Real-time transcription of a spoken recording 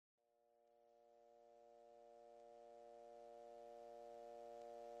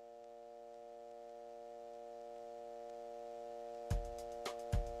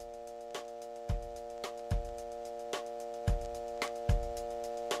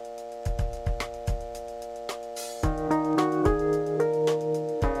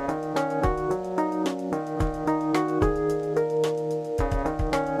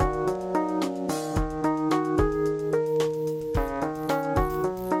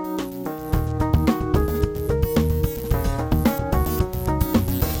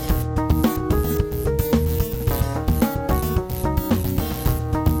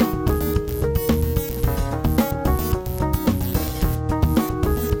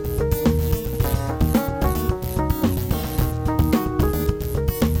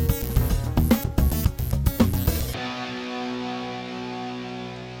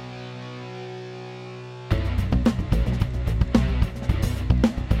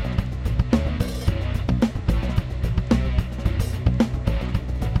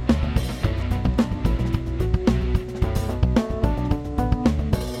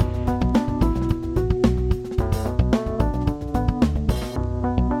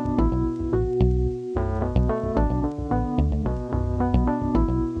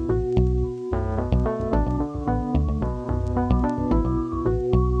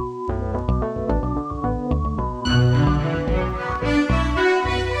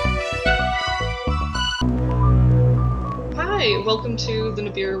welcome to the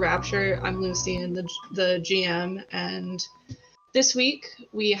Nibiru Rapture. I'm Lucian, the GM, and this week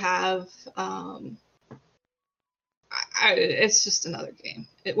we have it's just another game.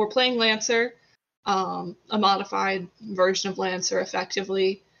 We're playing Lancer, a modified version of Lancer,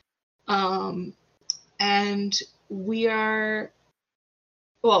 effectively, and we are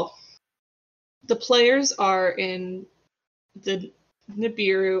the players are in the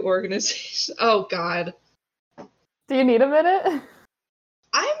Nibiru organization. Oh God. Do you need a minute?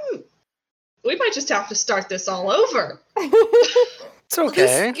 We might just have to start this all over. It's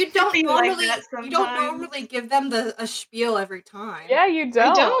okay. You don't normally give them a spiel every time. Yeah, you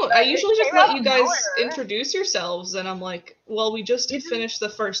don't. I usually just let you guys introduce yourselves, and I'm like, well, we just finished the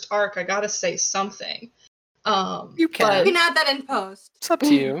first arc. I gotta say something. You can. You can add that in post. It's up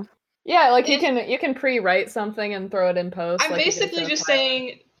to you. Yeah, like you can pre-write something and throw it in post. I'm basically just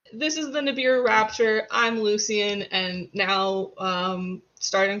saying, this is the Nibiru Rapture. I'm Lucian, and now,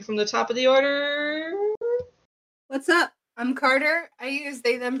 starting from the top of the order. What's up? I'm Carter. I use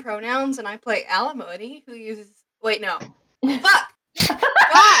they, them pronouns, and I play Alamody, who uses... Wait, no. Fuck!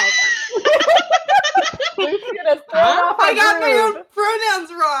 God! I got my own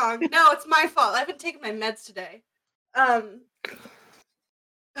pronouns wrong! No, it's my fault. I haven't taken my meds today.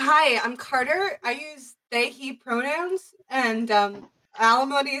 Hi, I'm Carter. I use they, he pronouns, and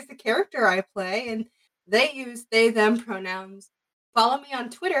Alamody is the character I play, and they use they, them pronouns. Follow me on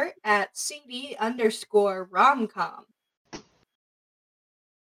Twitter at CD_romcom.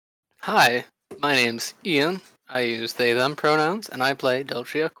 Hi, my name's Ian. I use they, them pronouns, and I play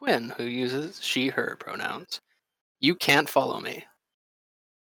Deltria Quinn, who uses she, her pronouns. You can't follow me.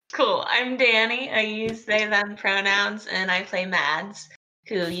 Cool, I'm Danny. I use they, them pronouns, and I play Mads,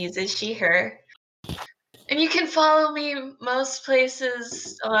 who uses she, her. And you can follow me most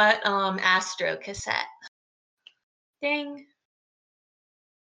places at Astro Cassette. Ding.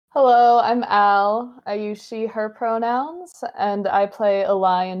 Hello, I'm Al. I use she, her pronouns, and I play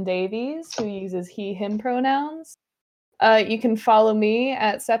Elian Davies, who uses he, him pronouns. You can follow me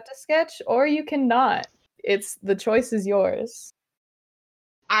at Septasketch, or you cannot. The choice is yours.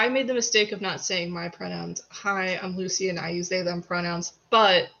 I made the mistake of not saying my pronouns. Hi, I'm Lucy, and I use they, them pronouns,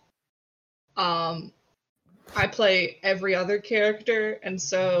 but I play every other character, and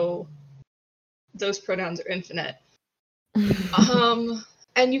so those pronouns are infinite.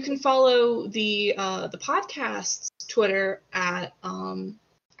 And you can follow the podcast's Twitter at the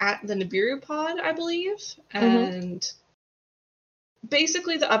Nibiru Pod, I believe. And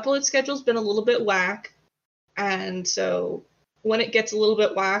basically the upload schedule's been a little bit whack. And so when it gets a little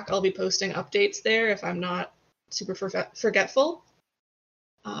bit whack, I'll be posting updates there if I'm not super forgetful.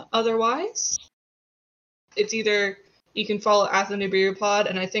 Otherwise, it's either you can follow at the Nibiru Pod,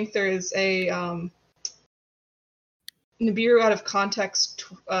 and I think there is a Nibiru Out of Context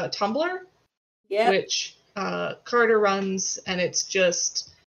Tumblr, which Carter runs, and it's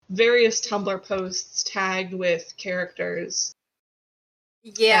just various Tumblr posts tagged with characters.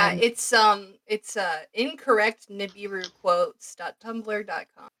 Yeah, it's incorrect Nibiru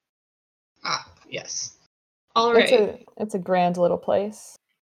quotes.tumblr.com. Ah, yes. All right. It's a grand little place.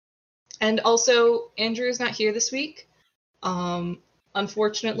 And also, Andrew is not here this week.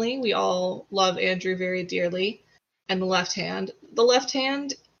 Unfortunately, we all love Andrew very dearly. And the left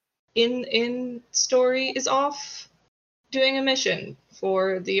hand in story is off doing a mission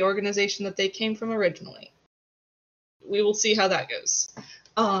for the organization that they came from originally. We will see how that goes.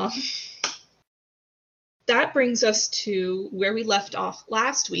 That brings us to where we left off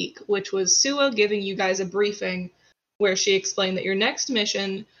last week, which was Suo giving you guys a briefing where she explained that your next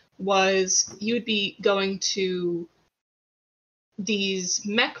mission was you would be going to these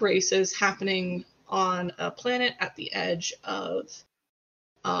mech races happening on a planet at the edge of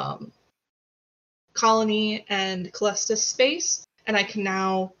Colony and Calestis space, and I can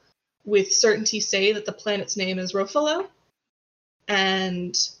now with certainty say that the planet's name is Rofalo,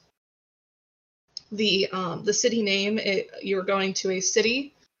 and the city name, you're going to a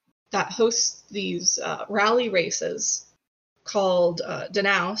city that hosts these rally races called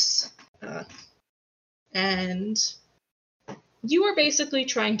Danaus, and you are basically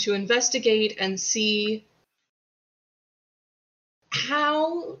trying to investigate and see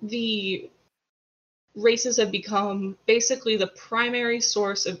how the races have become basically the primary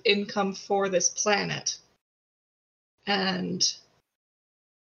source of income for this planet. And,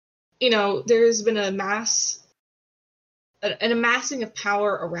 there's been an amassing of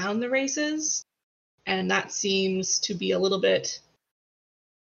power around the races, and that seems to be a little bit,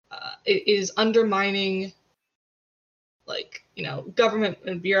 it is undermining like, government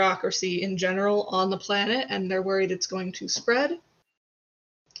and bureaucracy in general on the planet, and they're worried it's going to spread.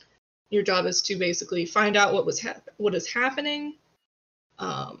 Your job is to basically find out what is happening,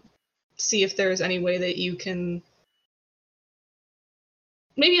 see if there's any way that you can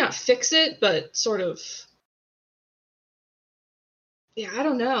maybe not fix it, but sort of, I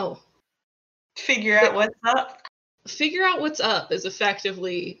don't know. Figure out what's up. Figure out what's up is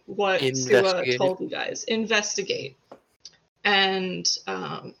effectively what Sua told you guys. Investigate. And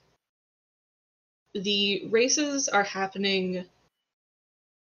the races are happening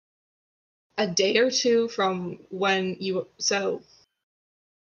a day or two from when so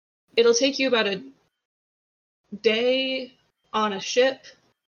it'll take you about a day on a ship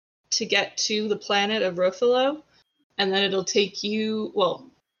to get to the planet of Ruffalo, and then it'll take you,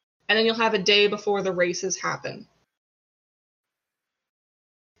 and then you'll have a day before the races happen.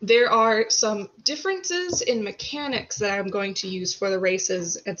 There are some differences in mechanics that I'm going to use for the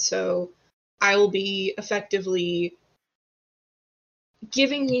races, and so I will be effectively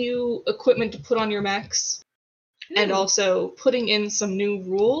giving you equipment to put on your mechs, and also putting in some new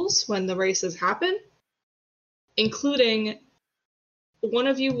rules when the races happen, including one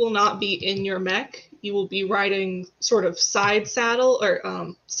of you will not be in your mech. You will be riding sort of side saddle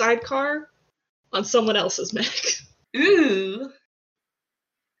or sidecar on someone else's mech. Ooh.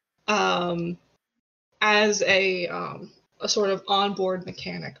 As a sort of onboard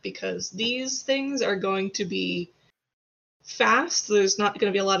mechanic, because these things are going to be fast. There's not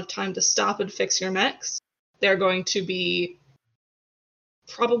going to be a lot of time to stop and fix your mechs. They're going to be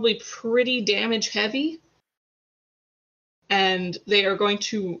probably pretty damage heavy. And they are going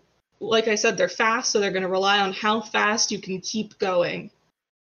to, like I said, they're fast, so they're going to rely on how fast you can keep going.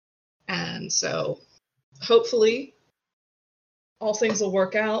 And so hopefully all things will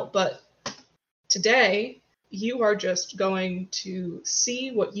work out, but today you are just going to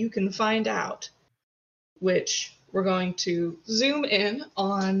see what you can find out, which we're going to zoom in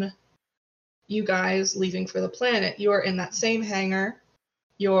on you guys leaving for the planet. You are in that same hangar.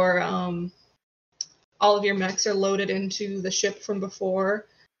 All of your mechs are loaded into the ship from before.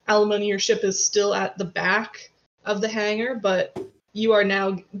 Alimony, your ship is still at the back of the hangar, but you are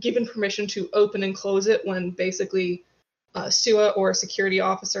now given permission to open and close it when basically Sua or a security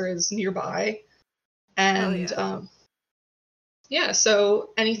officer is nearby. And so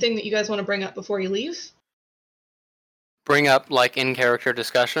anything that you guys want to bring up before you leave? Bring up like in character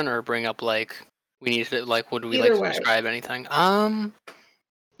discussion, or bring up like we need to like would we Either like to way. describe anything?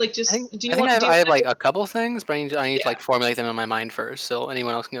 Like just I have like a couple things, but I need to like formulate them in my mind first. So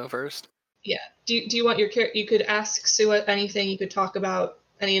anyone else can go first. Yeah. Do you want your character? You could ask Sua anything. You could talk about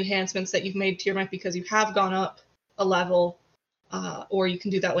any enhancements that you've made to your mech because you have gone up a level, or you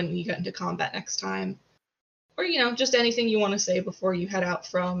can do that when you get into combat next time, or just anything you want to say before you head out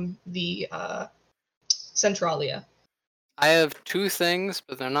from the Centralia. I have two things,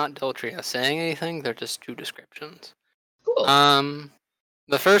 but they're not Deltria saying anything. They're just two descriptions. Cool.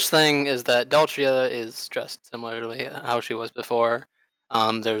 The first thing is that Deltria is dressed similarly how she was before.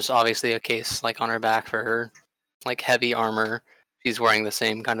 There's obviously a case like on her back for her like heavy armor. She's wearing the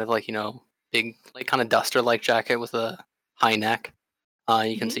same kind of like big like kind of duster like jacket with a high neck.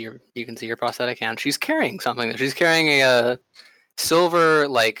 You can see her prosthetic hand. She's carrying something. She's carrying a silver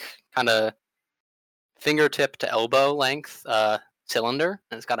like kind of fingertip to elbow length cylinder,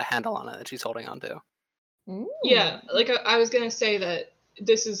 and it's got a handle on it that she's holding onto. Yeah, like I was gonna say that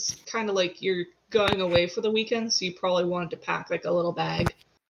this is kind of like you're going away for the weekend, so you probably wanted to pack like a little bag.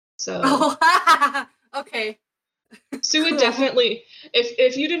 So okay. Sua definitely,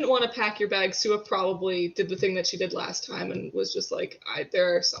 if you didn't want to pack your bag, Sua probably did the thing that she did last time and was just like,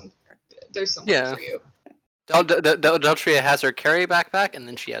 there's something for you. Deltria has her carry backpack, and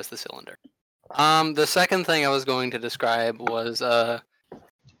then she has the cylinder. The second thing I was going to describe was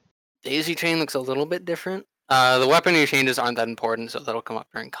Daisy Chain looks a little bit different. The weaponry changes aren't that important, so that'll come up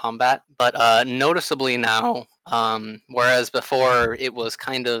during combat. But noticeably now, whereas before it was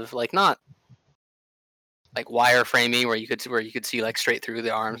kind of like not like wireframey where you could see like straight through the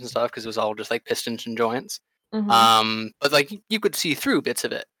arms and stuff because it was all just like pistons and joints. But like you could see through bits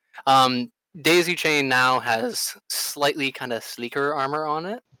of it. Daisy Chain now has slightly kind of sleeker armor on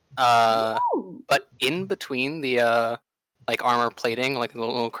it. But in between the like armor plating, like the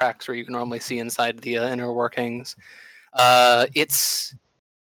little cracks where you can normally see inside the inner workings, it's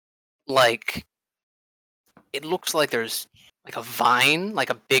like it looks like there's like a vine,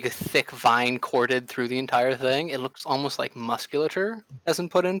 like a big thick vine corded through the entire thing. It looks almost like musculature has been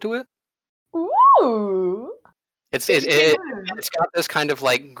put into it. Ooh. It's got this kind of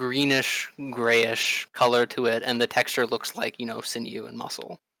like greenish, grayish color to it, and the texture looks like, sinew and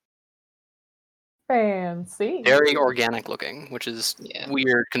muscle. Fancy. Very organic looking, which is Yeah.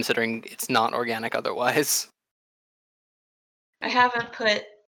 weird considering it's not organic otherwise. I haven't put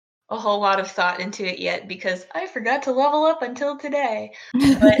a whole lot of thought into it yet because I forgot to level up until today.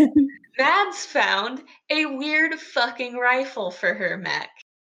 But Mads found a weird fucking rifle for her mech.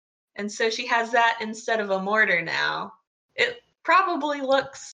 And so she has that instead of a mortar now. It probably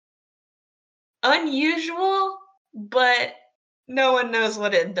looks unusual, but no one knows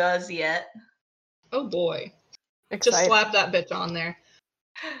what it does yet. Oh boy. Exciting. Just slap that bitch on there.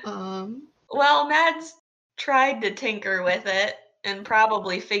 Well, Mads tried to tinker with it and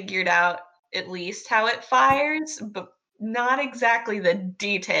probably figured out at least how it fires, but not exactly the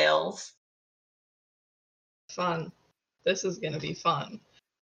details. Fun. This is gonna be fun.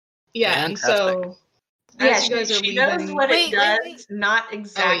 Yeah, Fantastic. and so as you guys are she leaving, knows what it does, Wait. not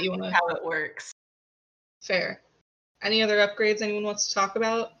exactly wanna- how it works. fair. Any other upgrades anyone wants to talk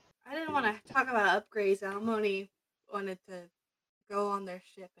about? I didn't want to talk about upgrades. Alimony wanted to go on their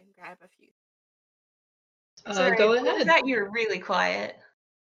ship and grab a few. Sorry, Go what was ahead. that? You're really quiet.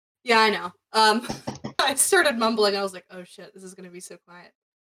 Yeah, I know. I started mumbling. I was like, "Oh shit, this is gonna be so quiet."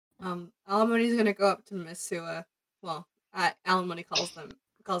 Alimony's gonna go up to Miss Sua. Well, Alimony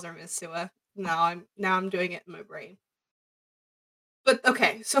calls her Miss Sua. Now I'm doing it in my brain. But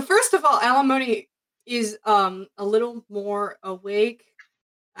okay, so first of all, Alimony is a little more awake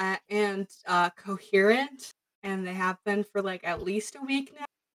and coherent, and they have been for like at least a week now.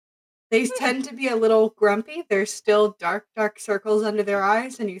 They tend to be a little grumpy. There's still dark circles under their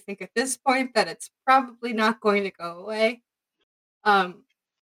eyes, and you think at this point that it's probably not going to go away.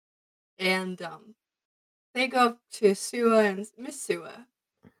 They go up to Sua and Miss Sua.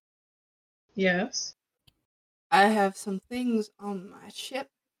 Yes. I have some things on my ship.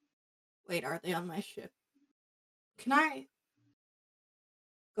 Wait, are they on my ship? Can I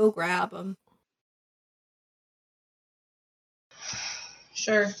go grab them?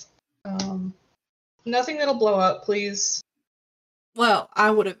 Sure. Nothing that'll blow up, please. Well,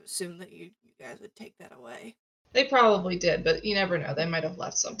 I would have assumed that you guys would take that away. They probably did, but you never know. They might have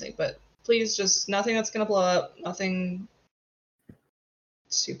left something. But please, just nothing that's gonna blow up. Nothing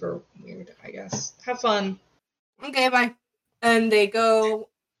super weird, I guess. Have fun. Okay, bye. And they go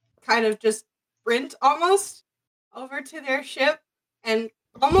kind of just sprint almost over to their ship and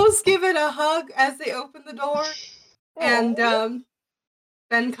almost give it a hug as they open the door. And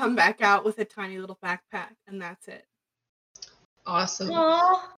then come back out with a tiny little backpack, and that's it. Awesome.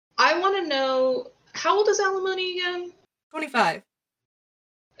 Aww. I want to know, how old is Alimony again? 25.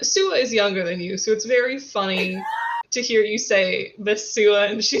 Sua is younger than you, so it's very funny to hear you say Miss Sua,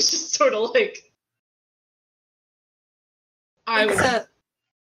 and she's just sort of like,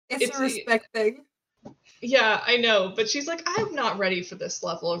 It's a respect thing. Yeah, I know, but she's like, I'm not ready for this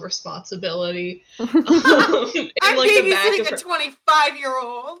level of responsibility. I'm babysitting a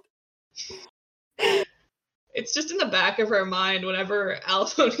 25-year-old. It's just in the back of her mind whenever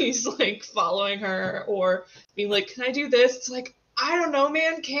Alimony's like following her or being like, can I do this? It's like, I don't know,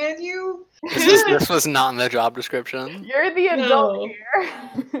 man, can you? This was not in the job description. You're the adult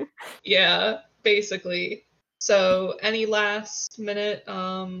here. Yeah, basically. So, any last minute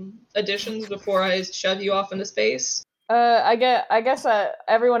additions before I shove you off into space? I guess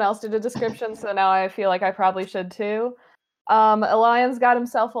everyone else did a description, so now I feel like I probably should too. Elion's got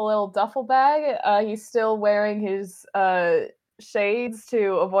himself a little duffel bag. He's still wearing his shades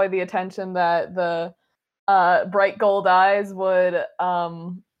to avoid the attention that the bright gold eyes would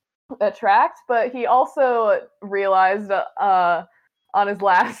attract, but he also realized on his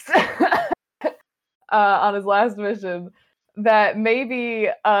last on his last mission that maybe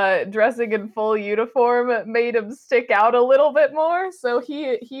dressing in full uniform made him stick out a little bit more. So he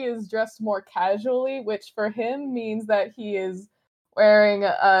is dressed more casually, which for him means that he is wearing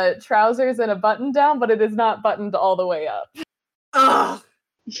trousers and a button down, but it is not buttoned all the way up. Oh,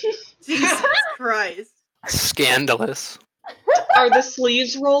 Jesus Christ. Scandalous. Are the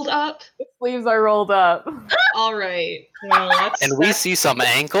sleeves rolled up? The sleeves are rolled up. All right. Well, And we see some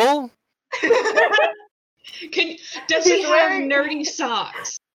ankle? Does he have nerdy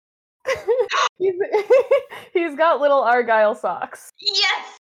socks? He's got little Argyle socks.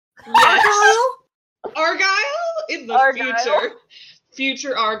 Yes! Argyle? In the Argyle.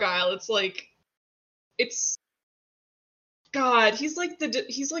 Future Argyle. God, he's like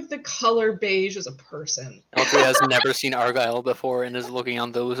the color beige as a person. Altria has never seen Argyle before and is looking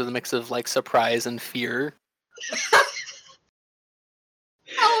on those with a mix of like surprise and fear.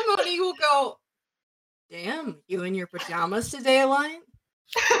 Alimony will go, Damn, you in your pajamas today, Lion?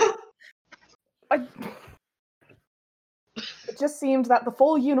 It just seemed that the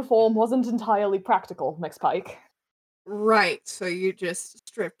full uniform wasn't entirely practical, Mix Pike. Right, so you just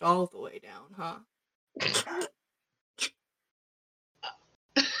stripped all the way down, huh?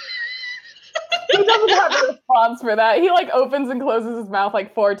 He doesn't have a response for that. He opens and closes his mouth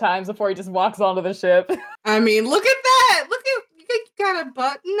 4 times before he just walks onto the ship. I mean, look at that! Look at you got a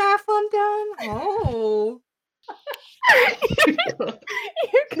button knife undone. Oh. You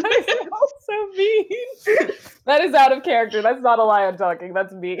guys are all so mean. That is out of character. That's not a lion talking.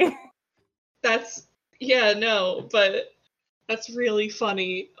 That's me. But that's really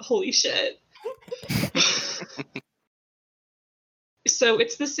funny. Holy shit. So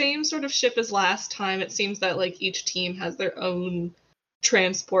it's the same sort of ship as last time. It seems that each team has their own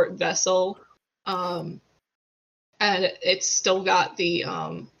transport vessel. And it's still got the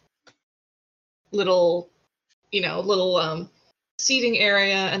little seating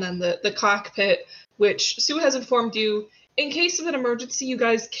area, and then the cockpit, which Sue has informed you, in case of an emergency, you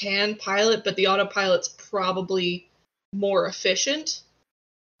guys can pilot, but the autopilot's probably more efficient.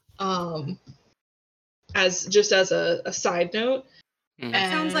 As a side note.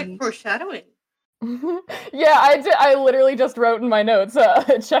 That sounds like foreshadowing. Yeah, I literally just wrote in my notes,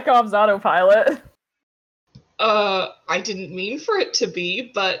 Chekhov's autopilot. I didn't mean for it to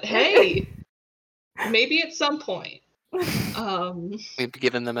be, but hey, maybe at some point. We've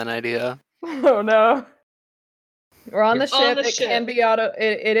given them an idea. Oh no. We're on the ship. The ship. Can be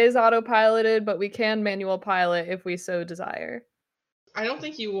it is autopiloted, but we can manual pilot if we so desire. I don't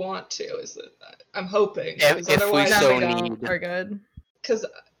think you want to, I'm hoping. If we so need. We're good. Because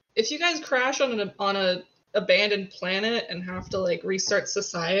if you guys crash on an abandoned planet and have to restart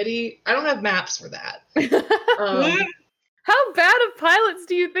society, I don't have maps for that. How bad of pilots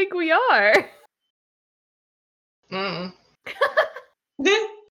do you think we are?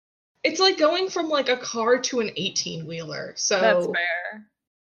 It's like going from a car to an 18-wheeler. So that's fair.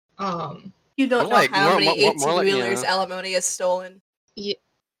 You don't know how many 18-wheelers Alimony has stolen. Yeah.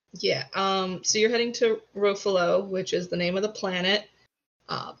 So you're heading to Ruffalo, which is the name of the planet.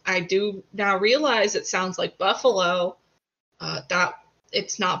 I do now realize it sounds like Buffalo. That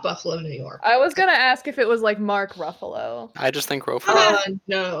it's not Buffalo, New York. I was gonna ask if it was Mark Ruffalo. I just think Ruffalo.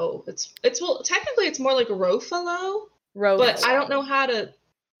 No, it's technically it's more like Ruffalo. Rofa. But I don't know how to.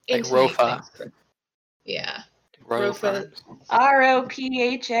 Rofa. Yeah. Rofa.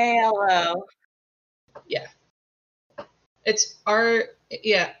 ROPHALO. Yeah. It's RHOPALO.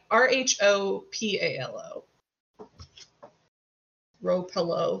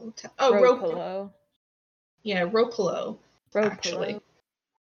 Ropalo. Oh, Ropalo. Yeah, Ropalo. Actually.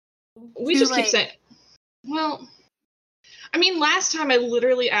 We Too just late. keep saying. Well, I mean, last time I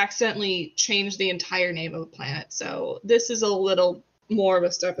literally accidentally changed the entire name of a planet, so this is a little more of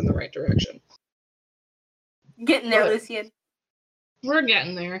a step in the right direction. Getting there, Lucian. We're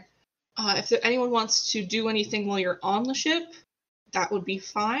getting there. If anyone wants to do anything while you're on the ship, that would be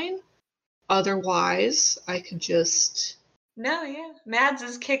fine. Otherwise, I could just... No, yeah. Mads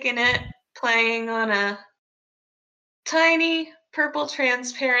is kicking it, playing on a tiny purple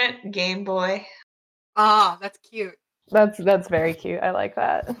transparent Game Boy. Ah, that's cute. That's very cute. I like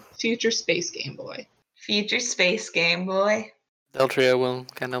that. Future Space Game Boy. Future Space Game Boy. Deltria will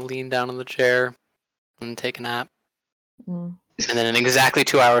kind of lean down in the chair and take a nap. And then in exactly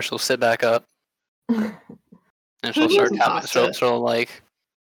 2 hours, she'll sit back up. And she'll start tapping.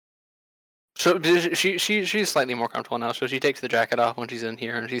 She's slightly more comfortable now, so she takes the jacket off when she's in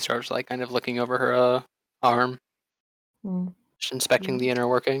here, and she starts kind of looking over her arm, just inspecting the inner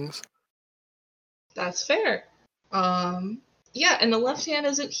workings. That's fair. Yeah, and the left hand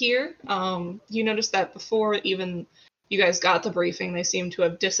isn't here. You noticed that before even you guys got the briefing, they seem to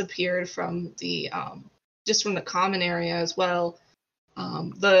have disappeared from the just from the common area as well.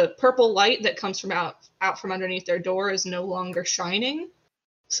 The purple light that comes from out from underneath their door is no longer shining.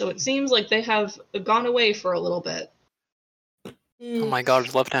 So it seems like they have gone away for a little bit. Oh my god,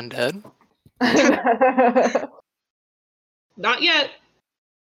 is left hand dead? Not yet.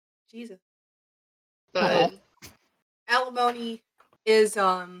 Jesus. But Alimony is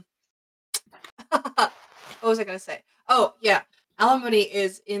what was I gonna say? Oh yeah, Alimony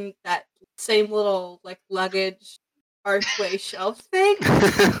is in that same little luggage archway shelf thing.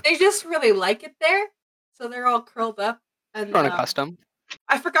 They just really like it there, so they're all curled up and On a custom.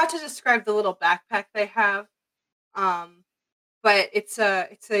 I forgot to describe the little backpack they have, but it's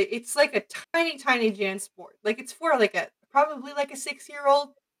like a tiny JanSport. It's for probably a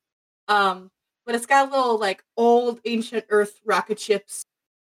 6-year-old, but it's got little old ancient Earth rocket ships,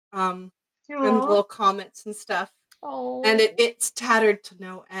 and little comments and stuff. Oh. And it's tattered to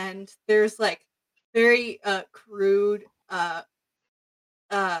no end. There's like very crude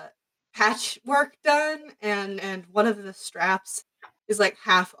patchwork done, and one of the straps is like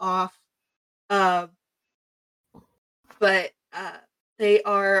half off. But they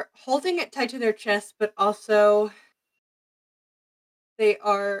are holding it tight to their chest, but also they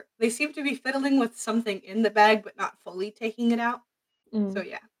seem to be fiddling with something in the bag, but not fully taking it out. So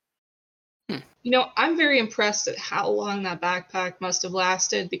yeah. You know, I'm very impressed at how long that backpack must have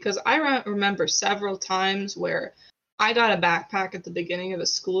lasted, because I remember several times where I got a backpack at the beginning of the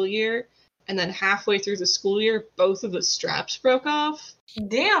school year, and then halfway through the school year, both of the straps broke off.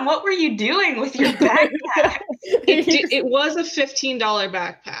 Damn, what were you doing with your backpack? It was a $15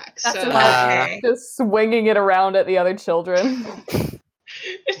 backpack. That's so Okay. Just swinging it around at the other children.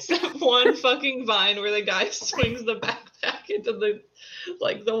 it's that one fucking vine where the guy swings the backpack into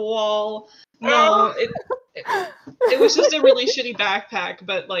the wall. No, it was just a really shitty backpack,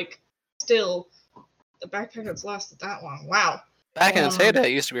 but like still, the backpack that's lasted that long. Wow. Back in the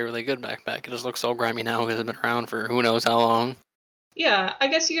day, it used to be a really good backpack. It just looks so grimy now because it's been around for who knows how long. Yeah, I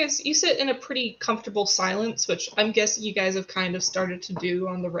guess you sit in a pretty comfortable silence, which I'm guessing you guys have kind of started to do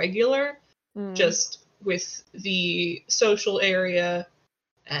on the regular, just with the social area,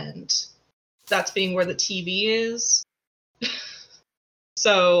 and that's being where the TV is.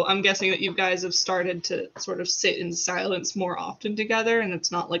 So I'm guessing that you guys have started to sort of sit in silence more often together, and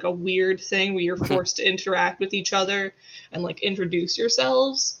it's not like a weird thing where you're forced to interact with each other and like introduce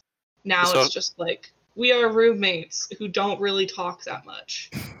yourselves. Now it's just like, we are roommates who don't really talk that much.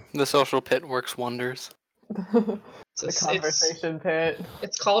 The social pit works wonders. The conversation pit.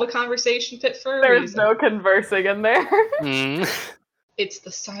 It's called a conversation pit for a There's reason. no conversing in there. It's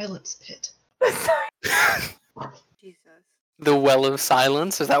the silence pit. Jesus. The well of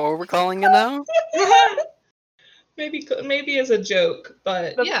silence, is that what we're calling it now? Maybe as a joke,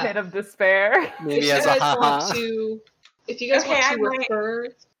 but the yeah. pit of despair. Maybe as a haha. If you guys want to refer...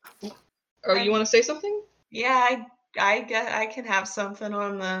 Oh, you want to say something? Yeah, I guess I can have something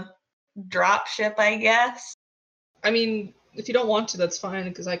on the drop ship, I guess. I mean, if you don't want to, that's fine,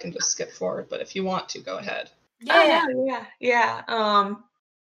 because I can just skip forward, but if you want to, go ahead. Yeah. Oh, no, yeah.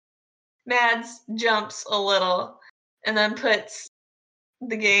 Mads jumps a little and then puts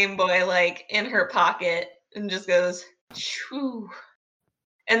the Game Boy like in her pocket and just goes, shoo.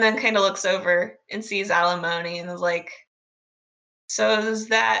 And then kind of looks over and sees Alimony and is like, so is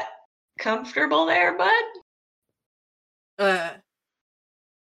that comfortable there, bud?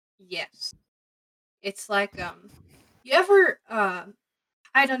 Yes. It's like, you ever,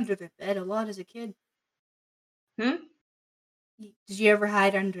 hide under the bed a lot as a kid? Did you ever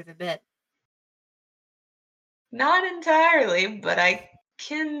hide under the bed? Not entirely, but I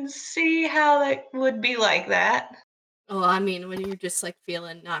can see how that would be like that. Oh, I mean, when you're just, like,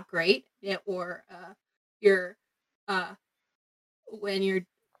 feeling not great, or, you're, when you're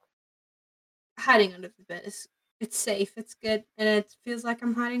hiding under the bed. It's safe, it's good, and it feels like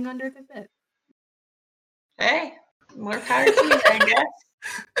I'm hiding under the bed. Hey, more power to you, I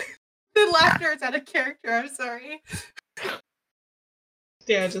guess. The laughter is out of character, I'm sorry.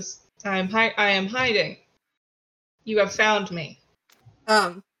 Yeah, I am hiding. You have found me.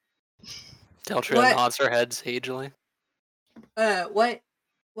 Deltria nods her head sagely. What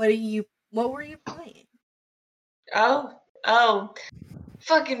were you playing? Oh,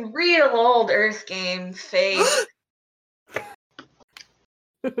 fucking real old Earth game, Faith.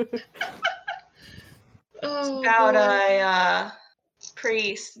 It's about a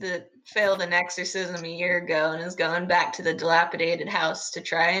priest that failed an exorcism a year ago and is going back to the dilapidated house to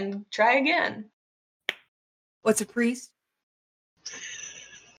try again. What's a priest?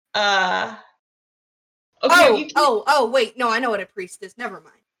 Okay, wait, no, I know what a priest is. Never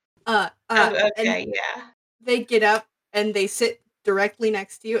mind. Okay, yeah. They get up and they sit directly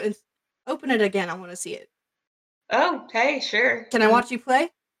next to you and open it again. I want to see it. Oh, hey, sure. Can I watch you play?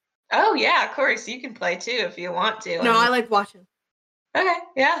 Oh, yeah, of course. You can play too if you want to. No, I like watching. Okay,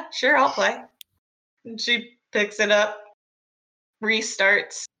 yeah, sure, I'll play. And she picks it up,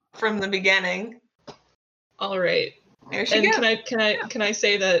 restarts from the beginning. All right. There she goes. Can I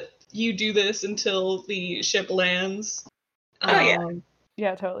say that you do this until the ship lands? Oh yeah.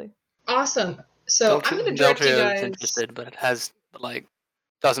 Yeah, totally. Awesome. So I'm going to direct you guys. Deltria's interested, but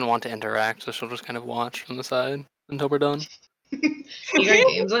doesn't want to interact, so she'll just kind of watch from the side until we're done. You got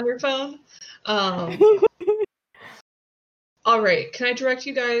games on your phone? All right. Can I direct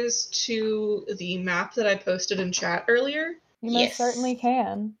you guys to the map that I posted in chat earlier? You most certainly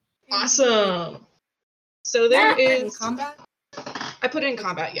can. Awesome. So there is... In combat? I put it in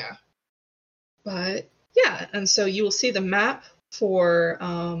combat, yeah. But yeah, and so you will see the map for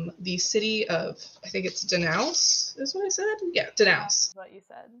the city of, I think it's Danaus, is what I said? Yeah, Danaus. That's what you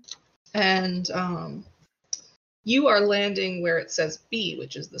said. And you are landing where it says B,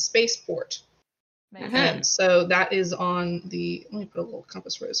 which is the spaceport. Makes And so that is on the, let me put a little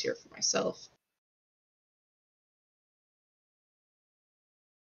compass rose here for myself.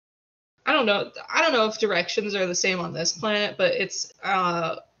 I don't know if directions are the same on this planet, but it's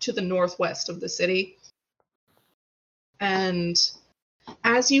to the northwest of the city. And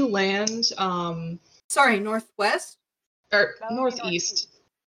as you land, Sorry, northwest? or That would be northeast,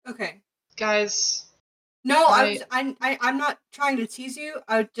 Okay. guys. No, I'm not trying to tease you.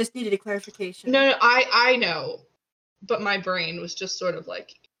 I just needed a clarification. No, I know, but my brain was just sort of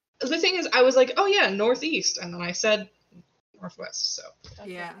like. The thing is, I was like, oh yeah, northeast, and then I said northwest. So That's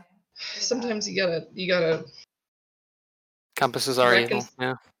Yeah. okay. sometimes you gotta. Compasses are Reckon- evil.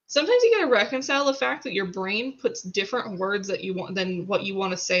 Yeah. Sometimes you gotta reconcile the fact that your brain puts different words that you want than what you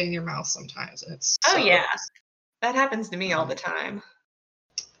want to say in your mouth sometimes, and it's. Oh, yeah. That happens to me all the time.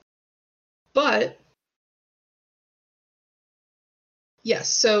 But yes,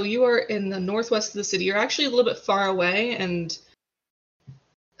 so you are in the northwest of the city. You're actually a little bit far away, and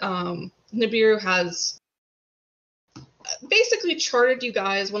Nibiru has basically chartered you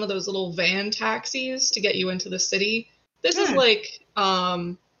guys one of those little van taxis to get you into the city. This is like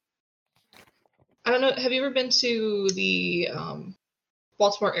I don't know. Have you ever been to the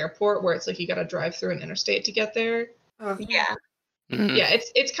Baltimore airport where it's like you got to drive through an interstate to get there? Oh, Yeah. Mhm. Yeah,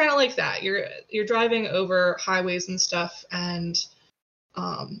 it's kind of like that. You're driving over highways and stuff, and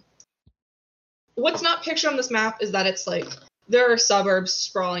what's not pictured on this map is that it's like there are suburbs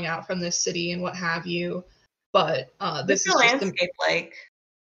sprawling out from this city and what have you, but What's this the is just landscape like?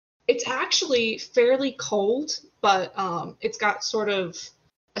 it's actually fairly cold, but it's got sort of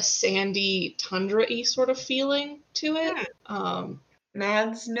a sandy tundra-y sort of feeling to it.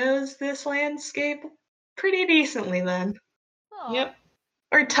 Mads knows this landscape pretty decently then. Aw. Yep.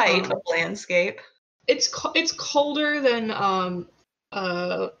 Or type of landscape. It's colder than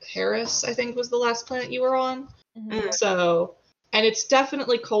Harris, I think was the last planet you were on. Mhm. So, and it's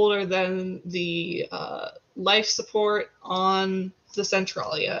definitely colder than the life support on the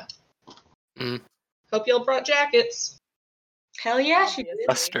Centralia. Mm. Hope y'all brought jackets. Hell yeah, she Obviously. did.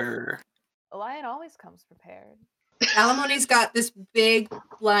 Buster. A lion always comes prepared. Alimony's got this big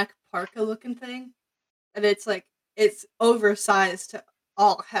black parka looking thing, and it's like it's oversized to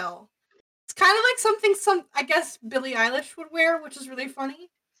all hell. It's kind of like something I guess Billie Eilish would wear, which is really funny.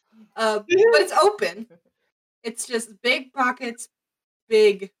 But it's open. It's just big pockets,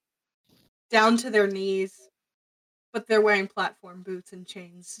 big down to their knees, but they're wearing platform boots and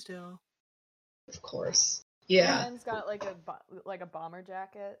chains still. Of course. Yeah. Lion's got like a bomber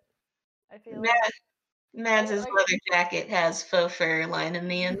jacket. I feel Mad, like. Mads' Like- leather jacket has faux fur lining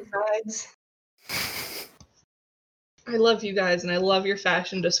the insides. I love you guys and I love your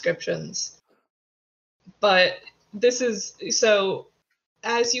fashion descriptions. But this is so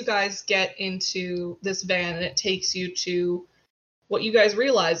as you guys get into this van and it takes you to what you guys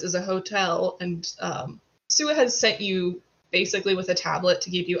realize is a hotel, and Sua has sent you basically with a tablet to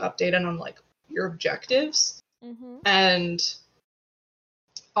keep you updated on like your objectives. Mm-hmm. And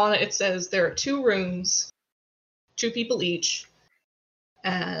on it says there are 2 rooms, 2 people each,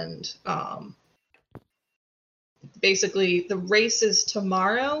 and basically the race is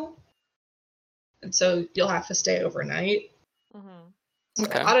tomorrow, and so you'll have to stay overnight. Mm-hmm. So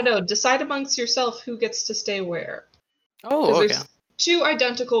Okay. I don't know. Decide amongst yourself who gets to stay where. Oh, okay. There's 2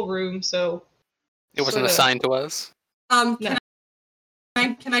 identical rooms, so It wasn't sorta- assigned to us.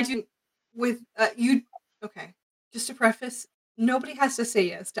 Can I do with you? Okay, just to preface, nobody has to say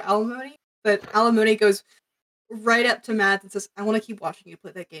yes to Alimony, but Alimony goes right up to Matt and says, "I want to keep watching you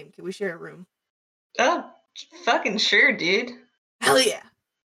play that game. Can we share a room?" Oh, fucking sure, dude. Hell yeah!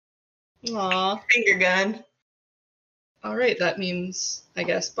 Aw. Finger gun. All right, that means I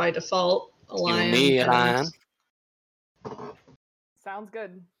guess by default a You lion. and me, and- Lion. Sounds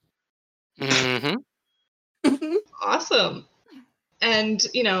good. Mm-hmm. Awesome. And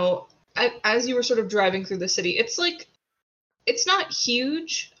as you were sort of driving through the city, it's like it's not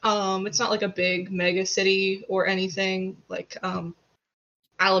huge. It's not like a big mega city or anything like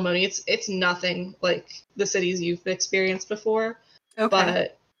Alimony. It's nothing like the cities you've experienced before. Okay.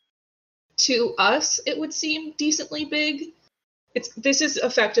 But to us, it would seem decently big. This is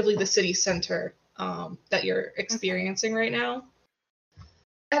effectively the city center that you're experiencing right now.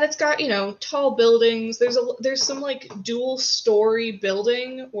 And it's got, tall buildings. There's some like dual story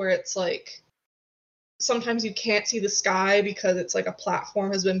building where it's like sometimes you can't see the sky because it's like a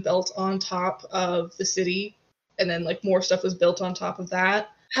platform has been built on top of the city, and then like more stuff was built on top of that.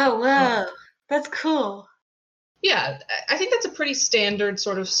 Oh, wow. That's cool. Yeah, I think that's a pretty standard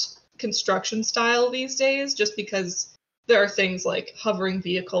sort of construction style these days, just because there are things like hovering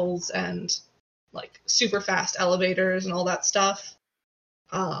vehicles and like super fast elevators and all that stuff.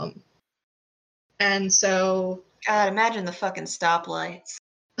 And so God, imagine the fucking stoplights.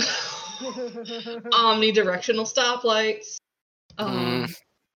 omnidirectional stoplights.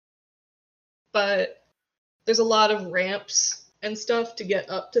 But there's a lot of ramps and stuff to get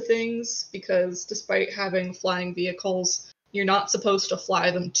up to things, because despite having flying vehicles, you're not supposed to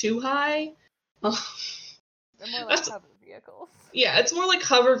fly them too high. They're more like hover vehicles. Yeah, it's more like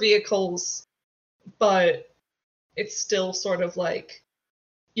hover vehicles, but it's still sort of like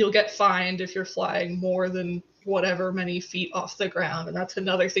you'll get fined if you're flying more than whatever many feet off the ground, and that's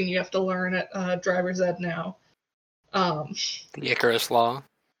another thing you have to learn at driver's ed now. The Icarus law.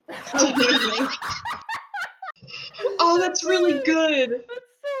 Oh, that's really good. That's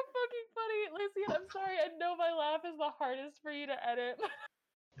so fucking funny. Lucian, I'm sorry, I know my laugh is the hardest for you to edit.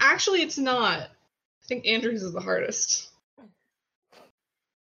 Actually, it's not. I think Andrew's is the hardest.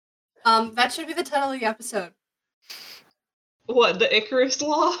 That should be the title of the episode. What, the Icarus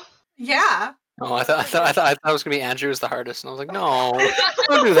law? Yeah. Oh, I thought it was gonna be Andrew was the hardest, and I was like, no,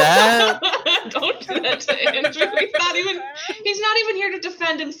 don't do that. Don't do that to Andrew. He's not even here to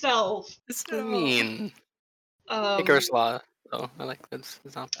defend himself. It's mean. Um, Icarus law. Oh, I like this.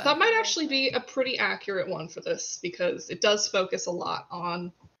 It's not bad. That might actually be a pretty accurate one for this, because it does focus a lot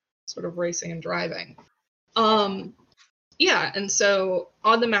on sort of racing and driving. Yeah, and so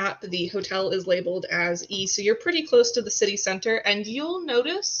on the map, the hotel is labeled as E, so you're pretty close to the city center, and you'll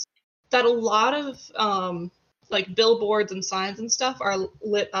notice that a lot of like billboards and signs and stuff are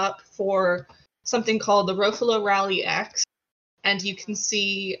lit up for something called the Ruffalo Rally X, and you can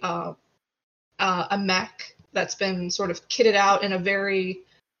see a mech that's been sort of kitted out in a very,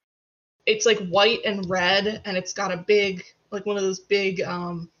 it's like white and red, and it's got a big, like one of those big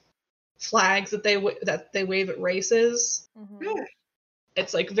flags that they wave at races. Mm-hmm.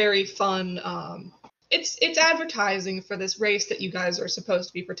 It's like very fun. It's advertising for this race that you guys are supposed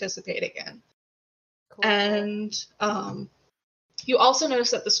to be participating in. Cool. And you also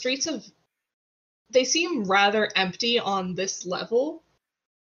notice that the streets they seem rather empty on this level.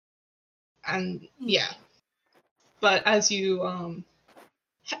 And yeah. But as you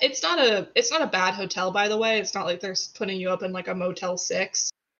it's not a bad hotel, by the way. It's not like they're putting you up in like a Motel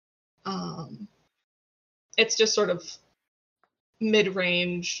 6. It's just sort of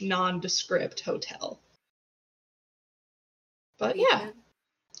mid-range, nondescript hotel. But yeah,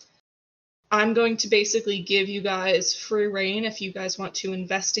 I'm going to basically give you guys free reign if you guys want to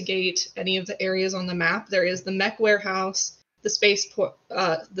investigate any of the areas on the map. There is the mech warehouse, the spaceport,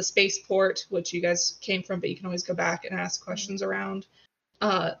 which you guys came from, but you can always go back and ask questions around.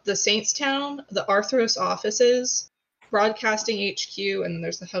 The Saints Town, the Arthros offices, Broadcasting HQ, and then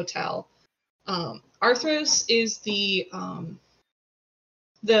there's the hotel. Arthros is the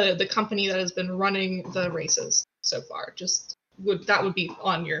company that has been running the races so far. That would be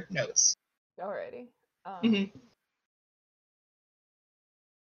on your notes. Alrighty.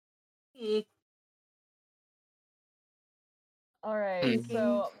 Alright,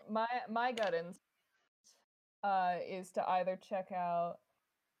 so my gut instinct is to either check out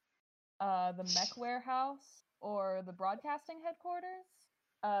the mech warehouse or the broadcasting headquarters,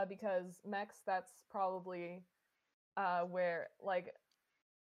 because mechs, that's probably where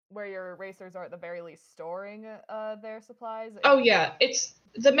your racers are at the very least storing their supplies. Oh yeah, it's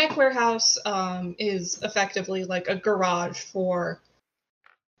the mech warehouse is effectively like a garage for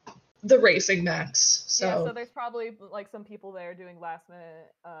the racing mechs. So there's probably like some people there doing last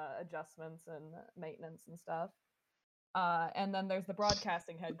minute adjustments and maintenance and stuff. And then there's the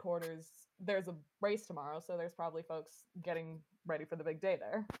broadcasting headquarters. There's a race tomorrow, so there's probably folks getting ready for the big day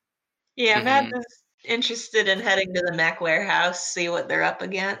there. Yeah, Matt is interested in heading to the mech warehouse, see what they're up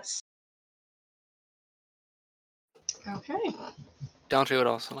against. Okay. Don't would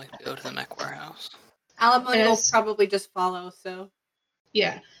also like to go to the mech warehouse. Alimony will probably just follow, so.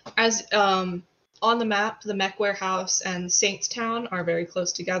 Yeah. As on the map, the mech warehouse and Saints Town are very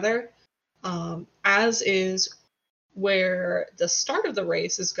close together, as is where the start of the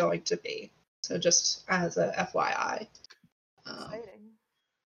race is going to be. So just as a FYI.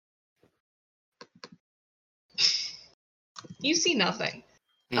 You see nothing.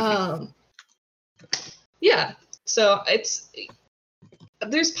 Yeah, so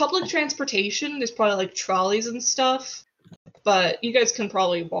there's public transportation. There's probably like trolleys and stuff, but you guys can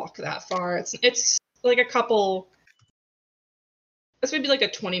probably walk that far. It's like a couple. It's maybe like a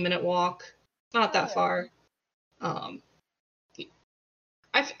 20-minute walk, not that far. I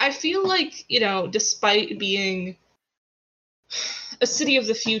feel like, despite being a city of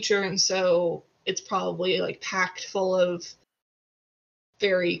the future, and so it's probably like packed full of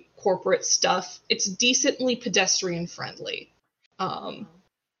very corporate stuff, it's decently pedestrian friendly.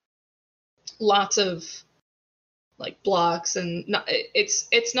 Lots of like blocks, and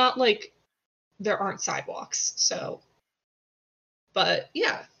it's not like there aren't sidewalks. So, but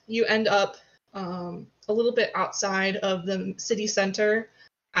yeah, you end up a little bit outside of the city center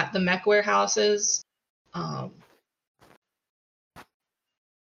at the mech warehouses.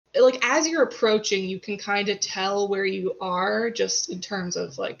 Like as you're approaching, you can kind of tell where you are just in terms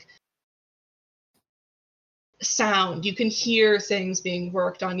of like sound. You can hear things being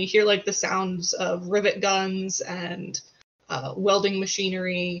worked on. You hear like the sounds of rivet guns and welding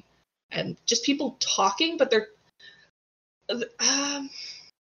machinery and just people talking, but they're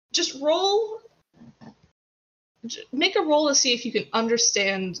just make a roll to see if you can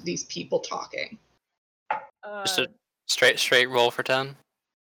understand these people talking. Just a straight roll for 10.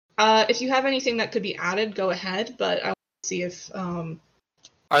 If you have anything that could be added, go ahead, but I want to see if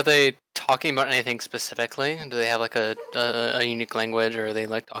Are they talking about anything specifically? Do they have like a unique language, or are they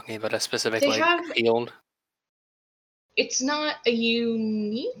like talking about a specific field? It's not a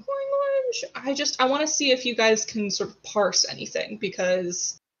unique language. I want to see if you guys can sort of parse anything,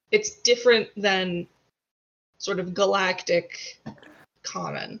 because it's different than sort of galactic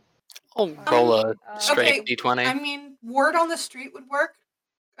common. Oh, roll a straight D20. I mean, word on the street would work,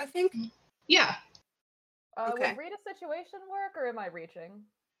 I think. Yeah. Okay. Would read a situation work, or am I reaching?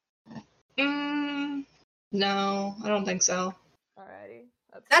 No, I don't think so. Alrighty.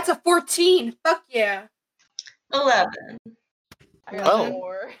 That's a 14. Fuck yeah. 11. I got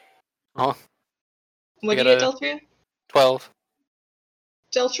 4. Oh. What do you get, Deltria? 12.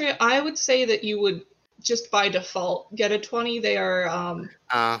 Deltria, I would say that you would just by default get a 20. They are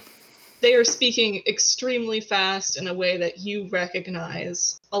speaking extremely fast in a way that you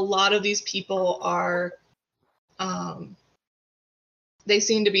recognize. A lot of these people are they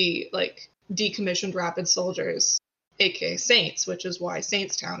seem to be like decommissioned rapid soldiers, aka Saints, which is why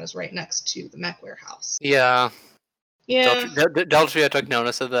Saintstown is right next to the mech warehouse. Yeah. Yeah. Deltria took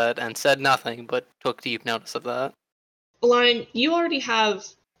notice of that and said nothing, but took deep notice of that. Line, you already have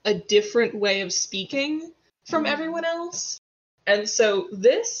a different way of speaking from everyone else. And so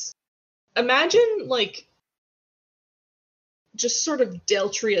imagine like just sort of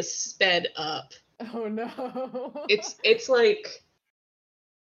Deltria sped up. Oh no. It's like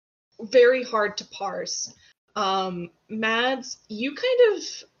very hard to parse. Mads,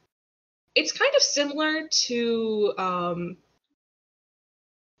 it's kind of similar to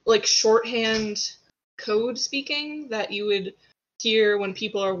like shorthand code speaking that you would hear when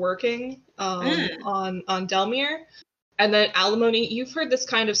people are working on Delmere. And then Alimony, you've heard this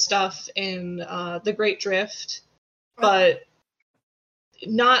kind of stuff in the Great Drift, but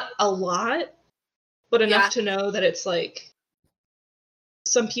not a lot, but enough to know that it's like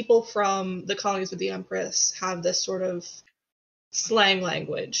some people from the colonies of the Empress have this sort of slang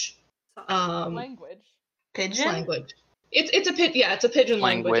language. Language? Pigeon? Language. It's a pigeon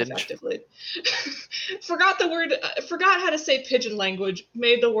language effectively. Forgot how to say pigeon language,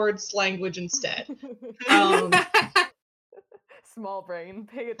 made the word slanguage instead. Small brain,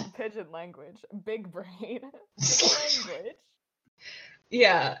 pigeon language, big brain, language.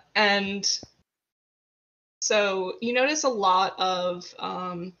 Yeah, and so you notice a lot of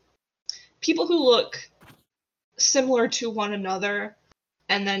people who look similar to one another,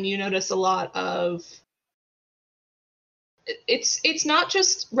 and then you notice a lot of it's not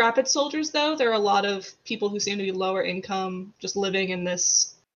just rapid soldiers though. There are a lot of people who seem to be lower income, just living in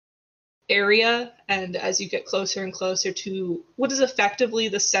this area, and as you get closer and closer to what is effectively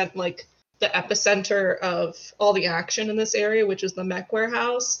the epicenter of all the action in this area, which is the mech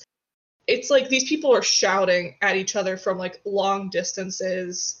warehouse, it's like these people are shouting at each other from like long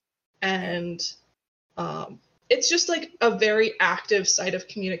distances, and it's just like a very active site of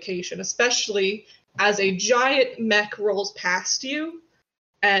communication, especially as a giant mech rolls past you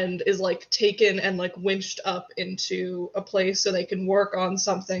and is like taken and like winched up into a place so they can work on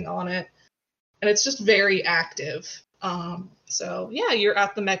something on it. And it's just very active. So yeah, you're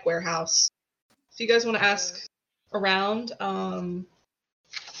at the mech warehouse. If you guys want to ask around,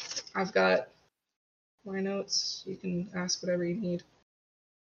 I've got my notes. You can ask whatever you need.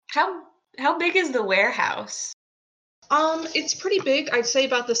 How big is the warehouse? It's pretty big. I'd say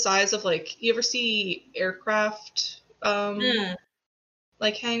about the size of like, you ever see aircraft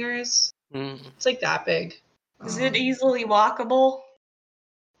like hangars? It's like that big. Is it easily walkable?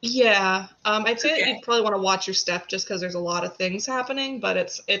 Yeah. I'd say that Okay. you'd probably want to watch your step just because there's a lot of things happening, but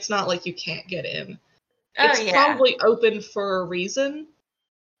it's not like you can't get in. Oh, It's yeah. probably open for a reason.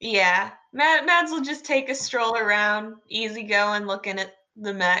 Yeah. Mads will just take a stroll around, easy going, looking at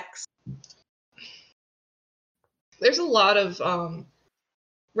the mechs. There's a lot of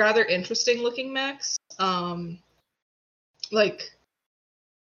rather interesting looking mechs. Like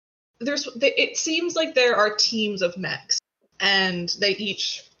it seems like there are teams of mechs, and they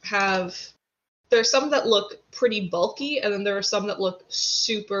each have. There's some that look pretty bulky, and then there are some that look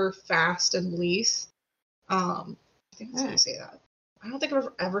super fast and lithe. I think that's how you say that. I don't think I've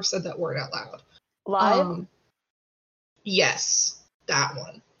ever said that word out loud. Live? Yes, that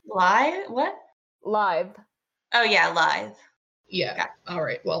one. Live? What? Live. Oh, yeah, live. Yeah. Okay. All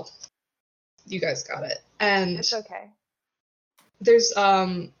right. Well, you guys got it. And It's okay. there's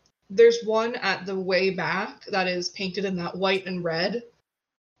one at the way back that is painted in that white and red,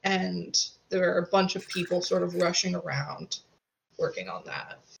 and there are a bunch of people sort of rushing around working on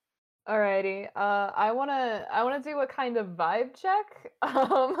that. Alrighty. I wanna do a kind of vibe check.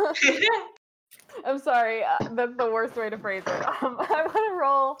 I'm sorry. That's the worst way to phrase it. I want to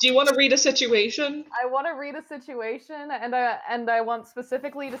roll. Do you want to read a situation? I want to read a situation, and I want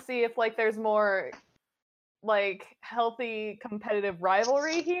specifically to see if like there's more like healthy competitive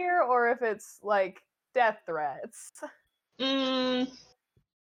rivalry here, or if it's like death threats.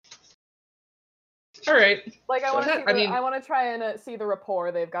 All right. Like I Go want to ahead. see. I want to try and see the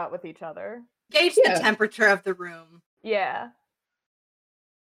rapport they've got with each other. Gauge the temperature of the room. Yeah.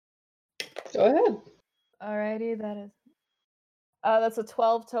 Go ahead. Alrighty, that's a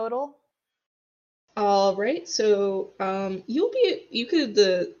 12 total. All right. So the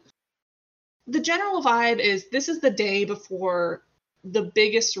general vibe is this is the day before the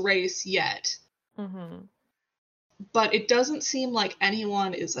biggest race yet. Mm-hmm. But it doesn't seem like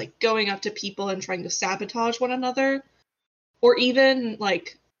anyone is like going up to people and trying to sabotage one another, or even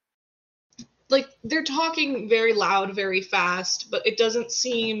like they're talking very loud, very fast, but it doesn't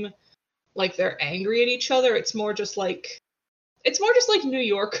seem like they're angry at each other. It's more just like New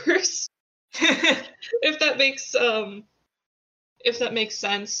Yorkers. if that makes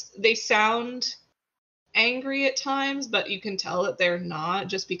sense. They sound angry at times, but you can tell that they're not,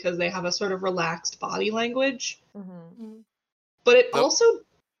 just because they have a sort of relaxed body language. Mm-hmm. But it also,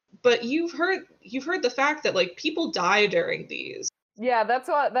 but you've heard the fact that like people die during these. Yeah, that's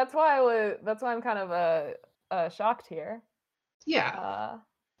why I'm kind of shocked here. Yeah.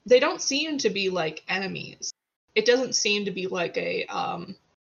 They don't seem to be like enemies. It doesn't seem to be like a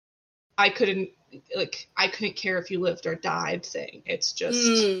I couldn't care if you lived or died thing. It's just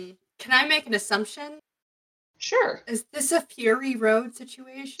Can I make an assumption? Sure. Is this a Fury Road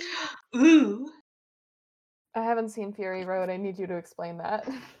situation? Ooh. I haven't seen Fury Road. I need you to explain that.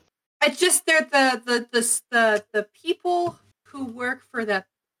 It's just they're the people who work for the,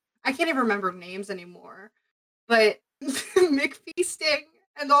 I can't even remember names anymore, but McFeasting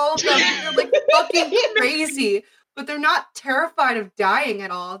and all of them, they're like fucking crazy, but they're not terrified of dying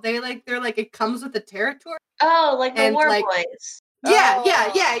at all. They're like it comes with the territory. Oh, like the War like, Boys. Yeah.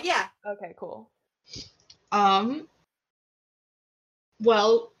 Okay, cool.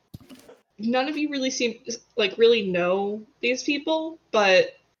 Well, none of you really know these people,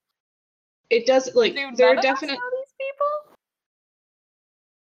 but it does like there are definite. Know these people?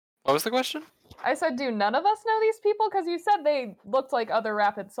 What was the question? I said, do none of us know these people? Because you said they looked like other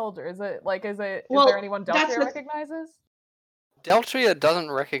Rapid soldiers. Is there anyone Deltria recognizes? Deltria doesn't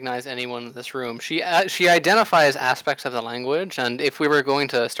recognize anyone in this room. She identifies aspects of the language, and if we were going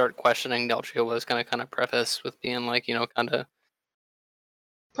to start questioning, Deltria was going to kind of preface with being like, kind of.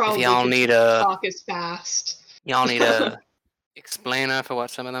 Probably if y'all need to talk as fast. Y'all need a explainer for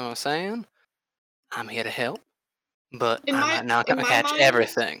what some of them are saying. I'm here to help, but I might not catch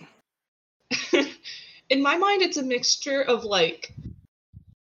everything. In my mind, it's a mixture of like.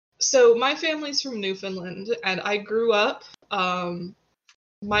 So my family's from Newfoundland, and I grew up.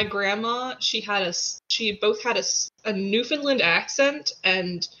 My grandma, she both had a Newfoundland accent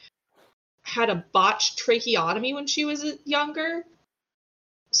and had a botched tracheotomy when she was younger.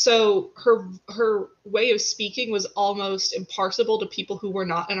 So her way of speaking was almost imparsible to people who were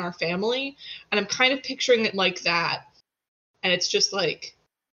not in our family, and I'm kind of picturing it like that. And it's just like,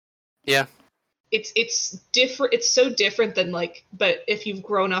 yeah, it's different. It's so different than like, but if you've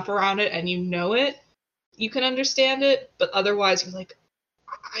grown up around it and you know it, you can understand it. But otherwise, you're like,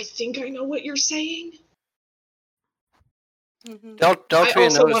 I think I know what you're saying. Mm-hmm.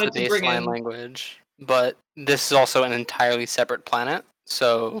 Deltria knows the baseline language, but this is also an entirely separate planet,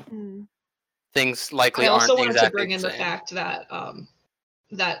 so things likely I also aren't wanted exactly to bring in the same. fact that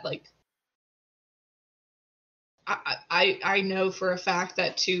that like I know for a fact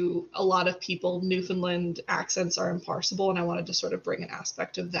that to a lot of people Newfoundland accents are imparsible, and I wanted to sort of bring an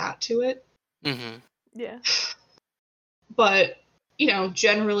aspect of that to it. Mm-hmm. Yeah. But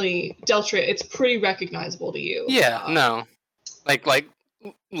generally, Deltria, it's pretty recognizable to you. Yeah, no. Like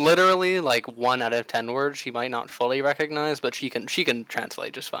literally, like 1 out of 10 words she might not fully recognize, but she can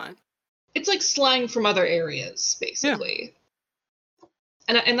translate just fine. It's like slang from other areas, basically. Yeah.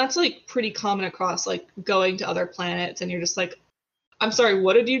 And that's like pretty common across like going to other planets, and you're just like, I'm sorry,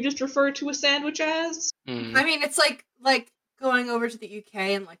 what did you just refer to a sandwich as? Mm. I mean, it's like going over to the UK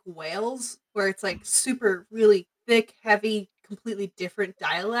and like Wales, where it's like super really thick, heavy, completely different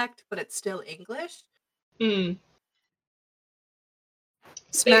dialect, but it's still English. Mm.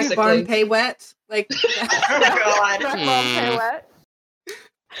 Smack barn pay wet. Like Oh God. Smack bomb pay wet.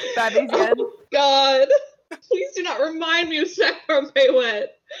 Baddies again. Oh God. Please do not remind me of Smack barn pay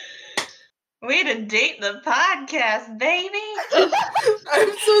wet. Way to date the podcast, baby. I'm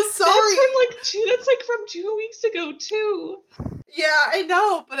so sorry. That's like from 2 weeks ago too. Yeah, I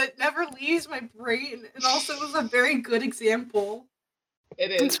know, but it never leaves my brain. And also, it was a very good example.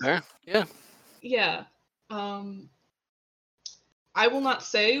 It is. That's fair. Yeah. Yeah. I will not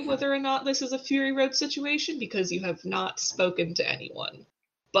say whether or not this is a Fury Road situation because you have not spoken to anyone.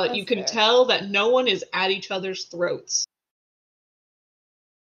 But That's you can fair. tell that no one is at each other's throats.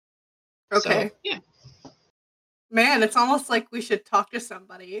 Okay. So, yeah. Man, it's almost like we should talk to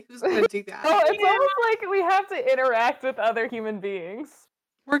somebody who's going to do that. Oh, it's almost like we have to interact with other human beings.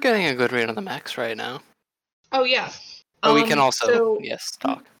 We're getting a good read on the mechs right now. Oh, yeah. But we can also, so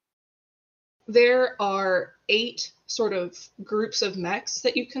talk. there are 8 sort of groups of mechs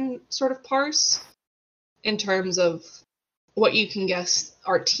that you can sort of parse in terms of what you can guess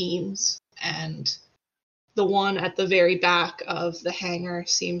are teams, and the one at the very back of the hangar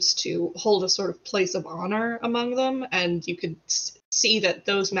seems to hold a sort of place of honor among them, and you could see that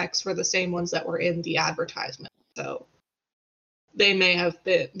those mechs were the same ones that were in the advertisement. So they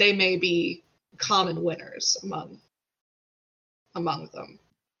may be common winners among them.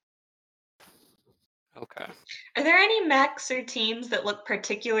 Okay. Are there any mechs or teams that look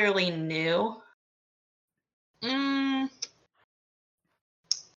particularly new?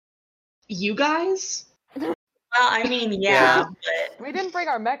 You guys? Well, I mean, Yeah. but We didn't bring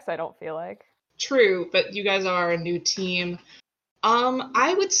our mechs, I don't feel like. True, but you guys are a new team.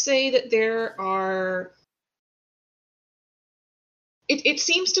 I would say that there are. It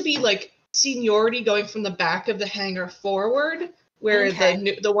seems to be like seniority going from the back of the hangar forward, where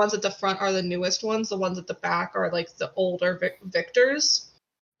Okay. the ones at the front are the newest ones. The ones at the back are like the older victors.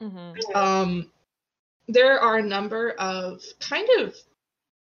 Mm-hmm. There are a number of kind of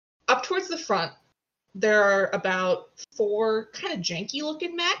up towards the front. There are about 4 kind of janky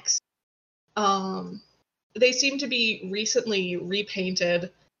looking mechs. They seem to be recently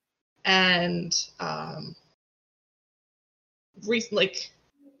repainted and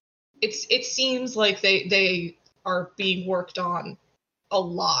it seems like they are being worked on a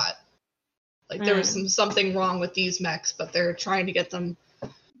lot. Like there was something wrong with these mechs, but they're trying to get them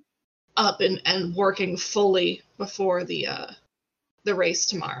up and working fully before the race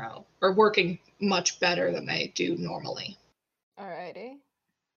tomorrow, or working much better than they do normally. Alrighty.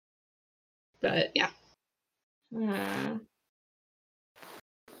 But yeah.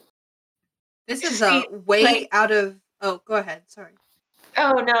 This is way out of... Oh, go ahead. Sorry.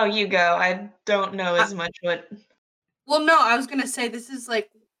 Oh, no, you go. I don't know as much what... Well, no, I was going to say this is like...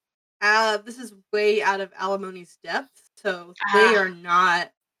 this is way out of Alimony's depth, so they are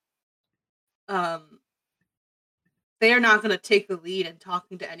not... they are not going to take the lead in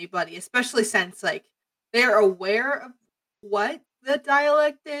talking to anybody, especially since, like, they're aware of what the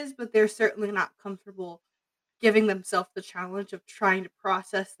dialect is, but they're certainly not comfortable giving themselves the challenge of trying to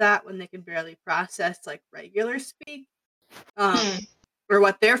process that when they can barely process, like, regular speak, or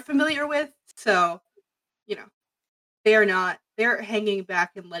what they're familiar with. So, they're hanging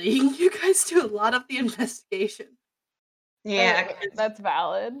back and letting you guys do a lot of the investigation. Yeah, that's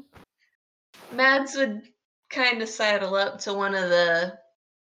valid. Mads would kind of sidle up to one of the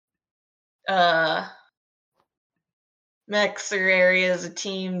mechs or areas of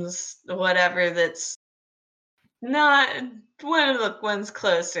teams, whatever, that's not one of the ones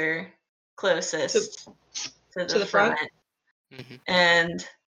closest to the front. Mm-hmm. And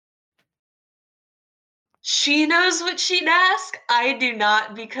She knows what she'd ask. I do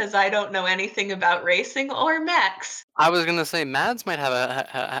not, because I don't know anything about racing or mechs. I was gonna say Mads might have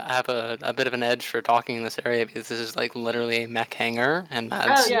a bit of an edge for talking in this area because this is like literally a mech hangar, and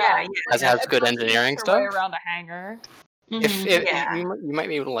Mads yeah. has good everyone engineering sneaks their way stuff. around a hangar. If Yeah. you might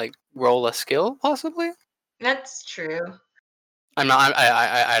be able to like roll a skill possibly. That's true. I'm not.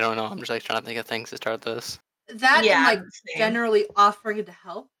 I don't know. I'm just like trying to think of things to start this. That Yeah, and like same. generally offering to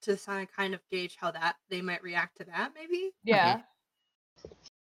help to kind of gauge how that they might react to that, maybe. Yeah.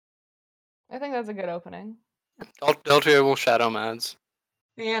 I think that's a good opening. Deltria will shadow Mads.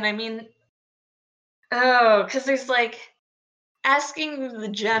 Man, I mean, because there's like asking the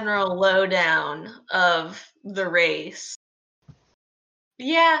general lowdown of the race.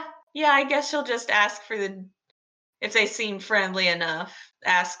 Yeah, I guess you'll just ask for if they seem friendly enough,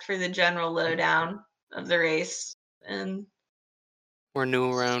 ask for the general lowdown of the race. And We're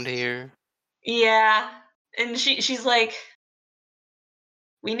new around here. yeah, and she's like,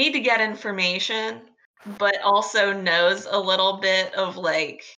 we need to get information, but also knows a little bit of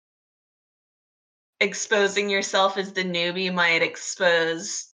like exposing yourself as the newbie might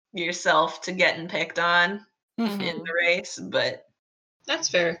expose yourself to getting picked on in the race, but That's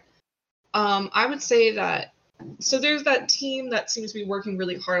fair. I would say that, so there's that team that seems to be working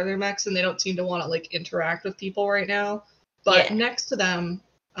really hard on their mechs, and they don't seem to want to like interact with people right now. But Yeah. next to them,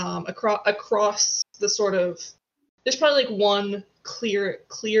 across the sort of, there's probably like one clear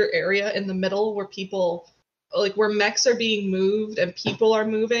area in the middle where people, like where mechs are being moved and people are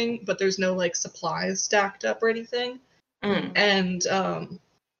moving, but there's no like supplies stacked up or anything. And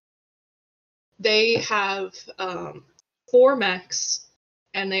they have 4 mechs,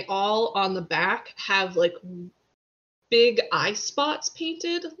 and they all on the back have like big eye spots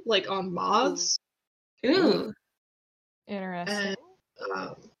painted, like on moths. Ooh. Interesting.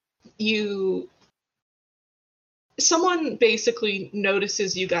 And someone basically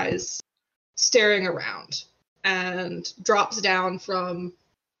notices you guys staring around and drops down from,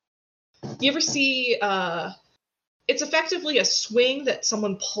 you ever see it's effectively a swing that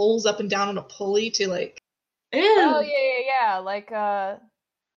someone pulls up and down on a pulley to like, Oh yeah. Like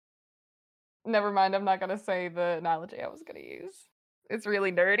never mind, I'm not gonna say the analogy I was gonna use. It's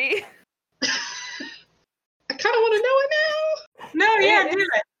really nerdy. I kind of want to know it now. No, yeah, do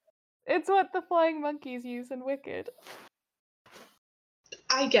it. It's what the flying monkeys use in Wicked.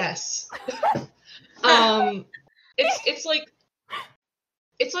 I guess. It's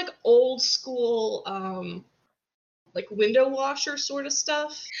like old school like window washer sort of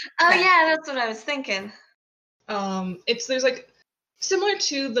stuff. Oh yeah, that's what I was thinking. There's like similar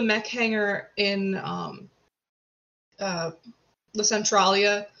to the mech hangar in the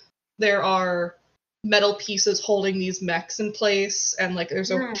Centralia. There are metal pieces holding these mechs in place, and like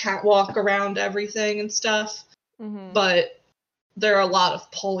there's a catwalk around everything and stuff. But there are a lot of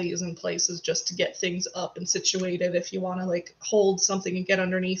pulleys in places just to get things up and situated if you want to like hold something and get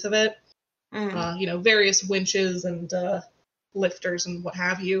underneath of it. Various winches and lifters and what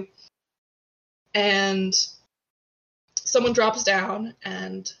have you. And someone drops down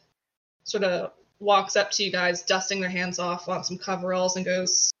and sort of walks up to you guys, dusting their hands off on some coveralls, and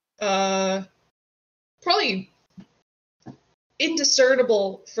goes, probably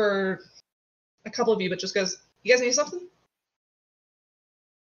indiscernible for a couple of you, but just goes, you guys need something?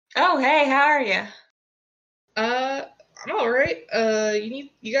 Oh, hey, how are you? I'm all right.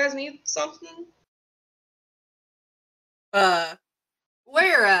 You guys need something?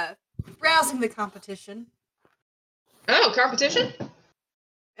 We're browsing the competition. Oh, competition?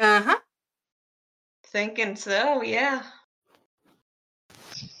 Uh-huh. Thinking so, yeah.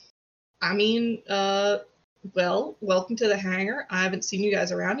 I mean, well, welcome to the hangar. I haven't seen you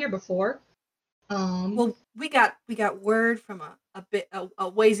guys around here before. Well, we got word from a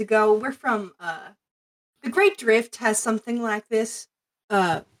ways ago. We're from the Great Drift has something like this.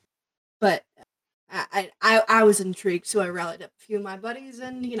 But I was intrigued, so I rallied up a few of my buddies,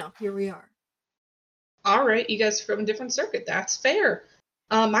 and here we are. All right, you guys are from a different circuit. That's fair.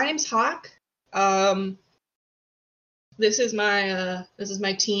 My name's Hawk. This is my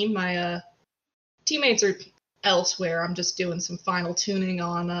team. My teammates are elsewhere. I'm just doing some final tuning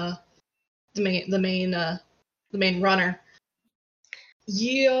on the main runner.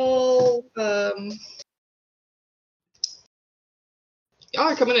 Y'all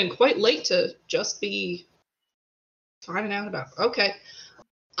are coming in quite late to just be finding out about. Okay.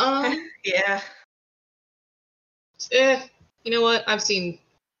 Yeah. You know what? I've seen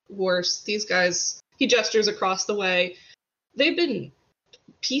worse. These guys, he gestures across the way. They've been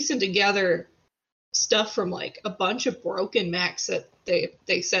piecing together stuff from like a bunch of broken mechs that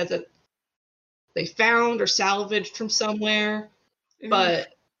they said that they found or salvaged from somewhere.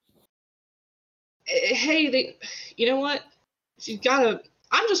 But hey, you know what?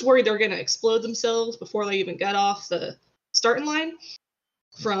 I'm just worried they're gonna explode themselves before they even get off the starting line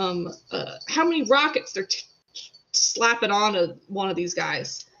from how many rockets they're slapping onto one of these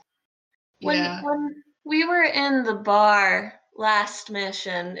guys. When we were in the bar last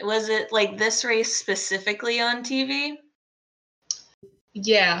mission, was it like this race specifically on TV?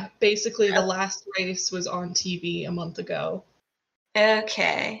 Yeah, basically the last race was on TV a month ago.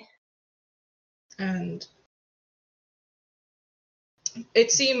 Okay. And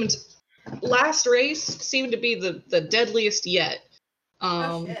it seemed last race seemed to be the deadliest yet.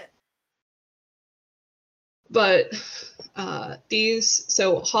 Oh shit. But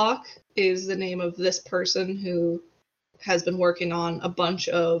so Hawk is the name of this person who has been working on a bunch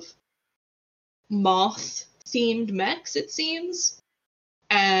of moth-themed mechs, it seems.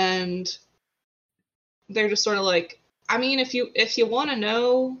 And they're just sort of like, I mean, if you want to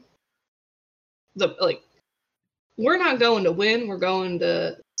know we're not going to win, we're going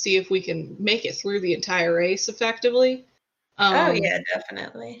to see if we can make it through the entire race effectively. Oh yeah,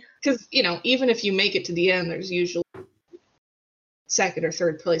 definitely. Because, even if you make it to the end, there's usually second or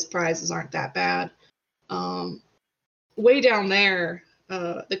third place prizes aren't that bad. Way down there,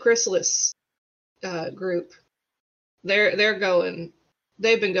 the Chrysalis group, they've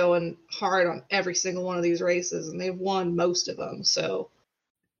been going hard on every single one of these races, and they've won most of them. So,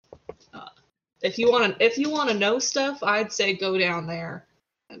 if you want to know stuff, I'd say go down there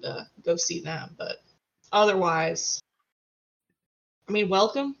and go see them. But otherwise, I mean,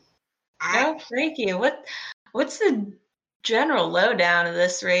 welcome. Oh, thank you. What's the general lowdown of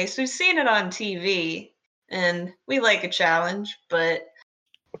this race? We've seen it on TV, and we like a challenge, but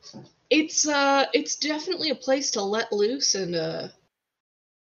it's definitely a place to let loose and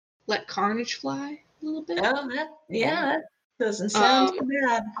let carnage fly a little bit. Oh, that doesn't sound too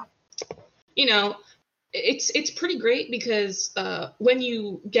bad. It's pretty great because when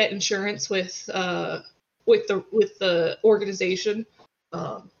you get insurance with the organization,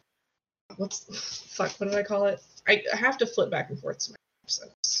 what did I call it? I have to flip back and forth to my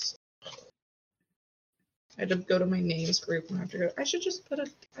sense. I had to go to my names group and have to go. I should put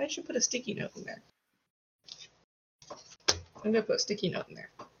a sticky note in there. I'm gonna put a sticky note in there.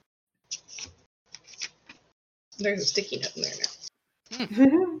 There's a sticky note in there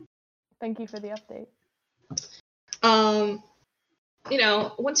now. Thank you for the update.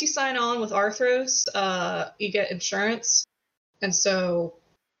 Once you sign on with Arthros, you get insurance. And so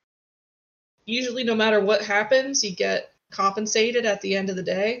usually no matter what happens, you get compensated at the end of the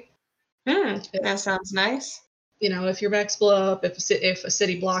day. That sounds nice. If your mechs blow up, if a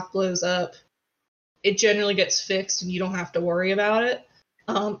city block blows up, it generally gets fixed and you don't have to worry about it.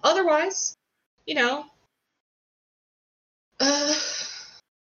 Otherwise,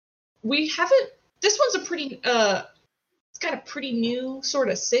 we haven't. This one's a pretty. It's got a pretty new sort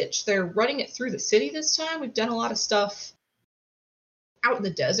of sitch. They're running it through the city this time. We've done a lot of stuff out in the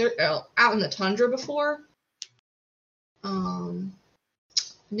desert, out in the tundra before.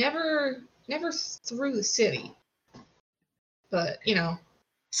 Never through the city. But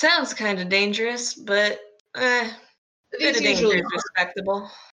sounds kind of dangerous, but bit of danger is respectable.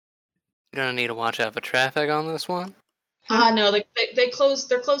 You're gonna need to watch out for traffic on this one. No, they're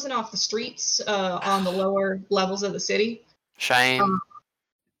closing off the streets on the lower levels of the city. Shame.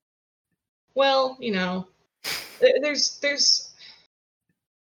 Well, there's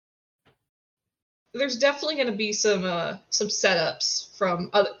definitely going to be some setups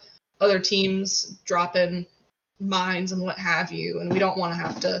from other teams dropping mines and what have you, and we don't want to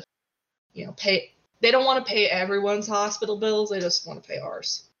have to, pay. They don't want to pay everyone's hospital bills. They just want to pay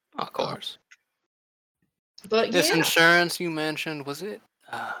ours. Of course. But this insurance you mentioned, was it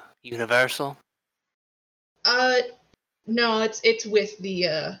universal? No, it's with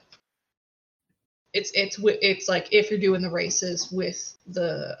the it's like if you're doing the races with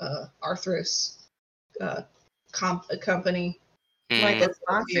the Arthros company. Like a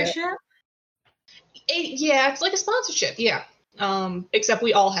sponsorship? Yeah, it's like a sponsorship, yeah. Except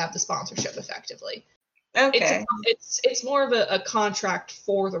we all have the sponsorship effectively. Okay. It's more of a contract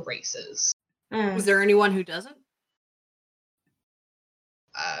for the races. Is there anyone who doesn't?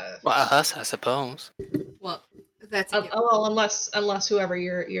 Well, us, I suppose. Well, that's well, unless whoever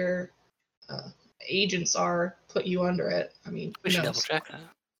your agents are put you under it. I mean, we should double check that.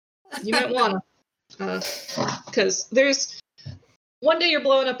 You might want to, because there's one day you're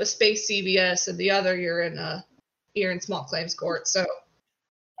blowing up a space CVS, and the other you're in small claims court. So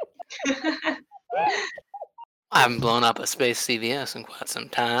I haven't blown up a space CVS in quite some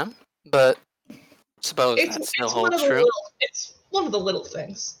time, but Suppose It's that still it's one holds of the true. it's one of the little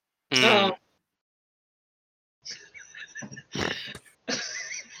things. Mm.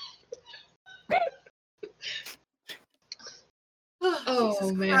 Oh,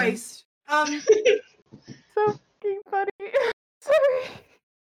 Jesus man. Christ. So fucking funny. Sorry.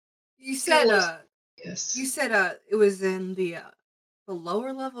 You said Yes. you said it was in the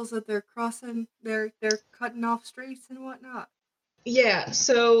lower levels that they're crossing, they're cutting off streets and whatnot. Yeah,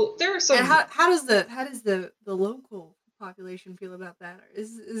 so there are some. And how does the local population feel about that?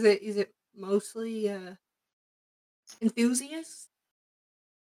 Is it mostly enthusiasts?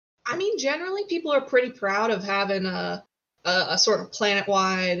 I mean, generally, people are pretty proud of having a sort of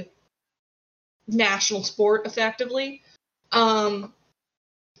planet-wide national sport, effectively.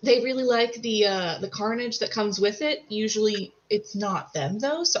 They really like the carnage that comes with it. Usually, it's not them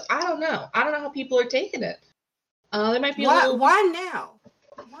though, so I don't know. I don't know how people are taking it. They might be a little. Why now?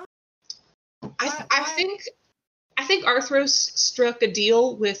 I think Arthros struck a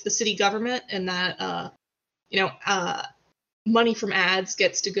deal with the city government, and that money from ads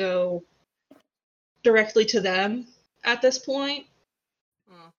gets to go directly to them at this point,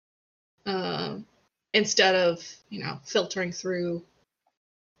 instead of filtering through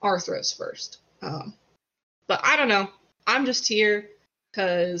Arthros first. But I don't know. I'm just here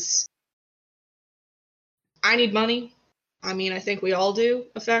because I need money. I mean, I think we all do,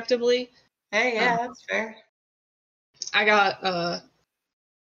 effectively. Hey, yeah, that's fair. I got a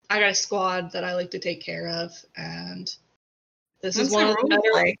squad that I like to take care of, and this is one of the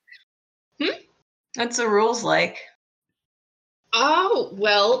better. Like? What's the rules like? Oh,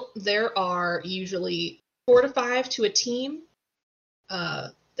 well, there are usually 4 to 5 to a team.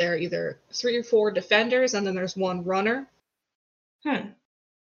 There are either 3 or 4 defenders, and then there's 1 runner. And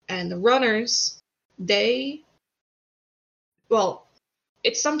the runners, there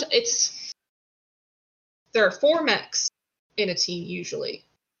are 4 mechs in a team usually.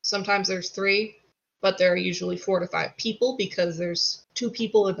 Sometimes there's 3, but there are usually 4 to 5 people because there's 2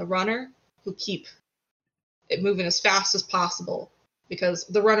 people in the runner who keep it moving as fast as possible, because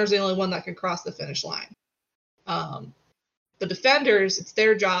the runner's the only one that can cross the finish line. The defenders, it's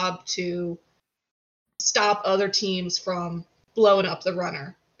their job to stop other teams from blowing up the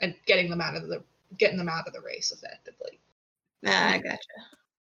runner and getting them out of the race effectively. I gotcha.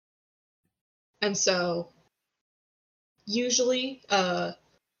 And so usually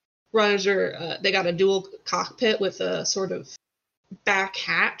runners are they got a dual cockpit with a sort of back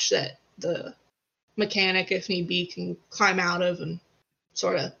hatch that the mechanic, if need be, can climb out of and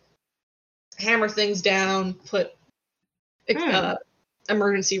sort of hammer things down, put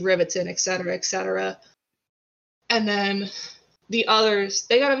emergency rivets in, etc., etc. And then the others,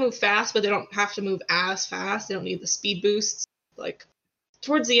 they gotta move fast, but they don't have to move as fast. They don't need the speed boosts. Like,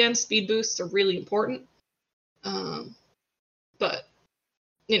 towards the end, speed boosts are really important. But,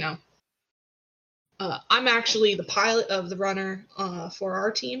 I'm actually the pilot of the runner for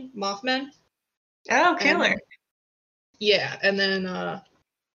our team, Mothman. Oh, killer. And then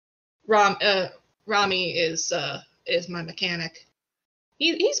Rami is my mechanic.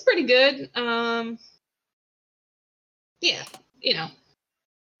 He's pretty good.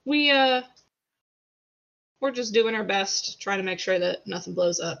 We're just doing our best, trying to make sure that nothing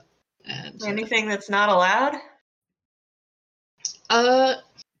blows up. And anything that's not allowed?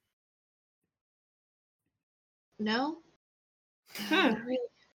 No. Really.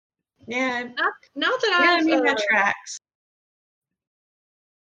 Yeah. Not that I've. That tracks.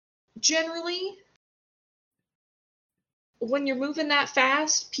 Generally, when you're moving that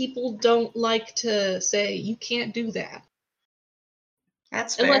fast, people don't like to say you can't do that.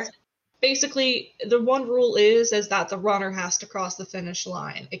 That's fair. Basically, the one rule is that the runner has to cross the finish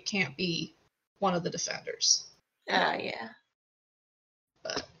line. It can't be one of the defenders. Yeah.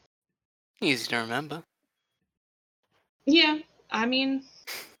 But easy to remember. Yeah, I mean,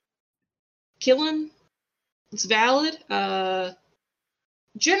 killing, it's valid.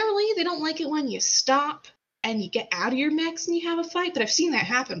 Generally, they don't like it when you stop and you get out of your mechs and you have a fight, but I've seen that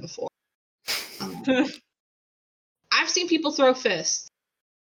happen before. I've seen people throw fists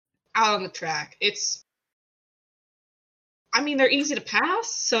out on the track. They're easy to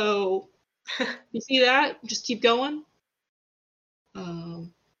pass, so you see that, just keep going.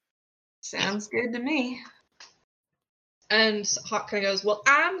 Sounds good to me. And Hawk kind of goes, well,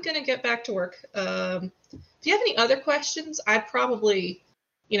 I'm going to get back to work. If you have any other questions, I'd probably,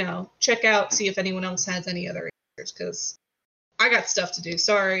 check out, see if anyone else has any other answers, because I got stuff to do.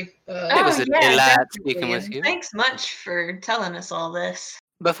 Sorry. It was a delight speaking with you. Thanks much for telling us all this.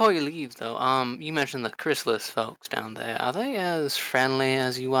 Before you leave, though, you mentioned the Chrysalis folks down there. Are they as friendly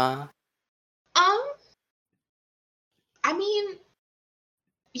as you are? I mean,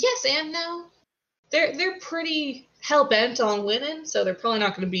 yes and no. They're pretty hell bent on winning, so they're probably not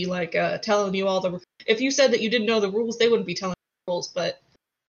going to be like telling you all the. If you said that you didn't know the rules, they wouldn't be telling you the rules. But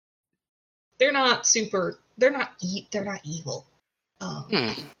they're not super. They're not evil.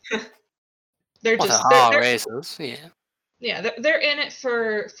 They're Well, just they're all they're, races, yeah. yeah. They're in it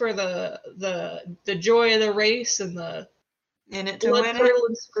for the joy of the race and the In it to blood win it.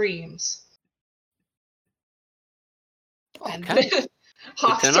 curdling screams. And Okay.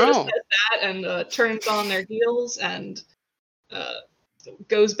 Hawk to sort of know. says that and turns on their heels and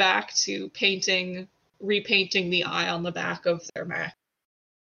goes back to repainting the eye on the back of their mech.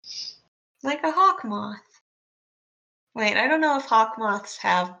 Like a hawk moth. Wait, I don't know if hawk moths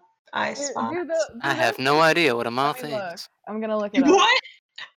have eye spots. I have no idea what a moth Let me look. is. I'm gonna look it up. What?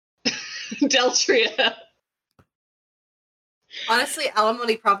 Deltria. Honestly,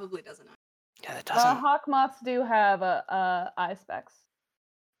 Alimony probably doesn't know. Yeah, it doesn't. Hawk moths do have eye specs.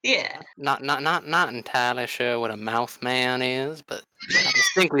 Yeah. Not entirely sure what a mouth man is, but I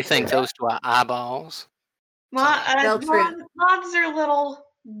distinctly think those two are eyeballs. Deltria. Moths are little,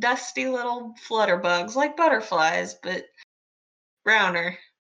 dusty little flutter bugs, like butterflies, but browner.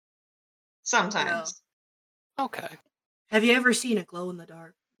 Sometimes. Okay. Have you ever seen a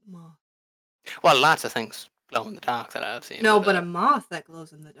glow-in-the-dark moth? Well, lots of things glow in the dark that I've seen. No, but a moth that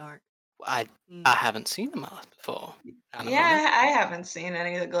glows in the dark. I haven't seen a moth before. Yeah, I haven't seen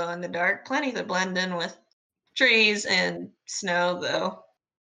any that glow in the dark. Plenty that blend in with trees and snow, though.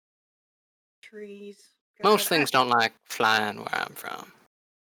 Trees. Most things don't like flying where I'm from.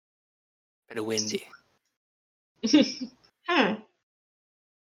 Bit windy. Yeah.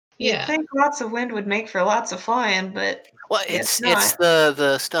 You'd think lots of wind would make for lots of flying, but Well, it's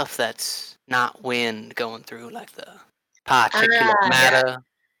the stuff that's not wind going through, like the particulate matter,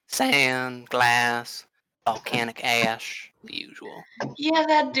 sand, glass, volcanic ash, the usual. Yeah,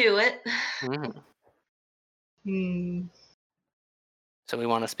 that'd do it. So we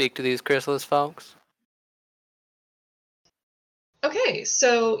want to speak to these chrysalis folks? Okay,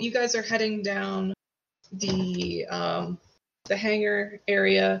 so you guys are heading down the hangar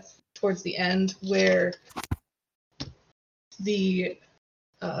area towards the end where the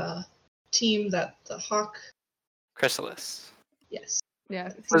team that the Hawk Chrysalis. Yes. Yeah.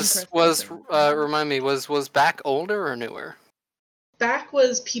 Remind me, was Back older or newer? Back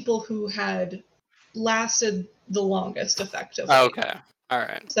was people who had lasted the longest, effectively. Okay. All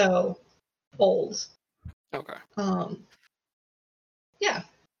right. So old. Okay. Yeah.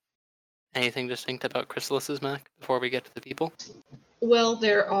 Anything distinct about Chrysalis's mech before we get to the people? Well,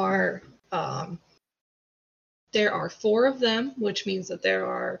 there are 4 of them, which means that there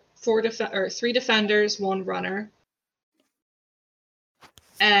are 3 defenders, 1 runner,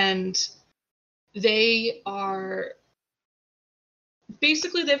 and they are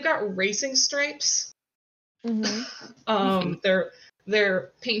basically they've got racing stripes. They're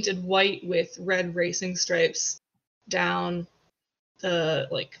painted white with red racing stripes down the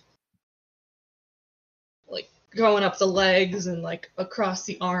like going up the legs and like across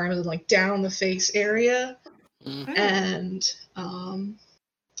the arms and like down the face area. And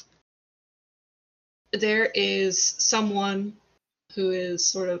there is someone who is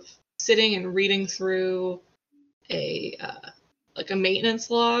sort of sitting and reading through a maintenance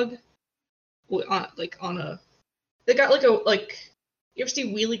log they got you ever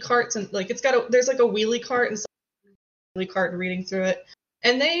see wheelie carts and there's like a wheelie cart and wheelie cart and reading through it.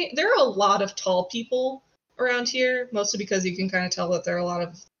 And there are a lot of tall people around here, mostly because you can kind of tell that there are a lot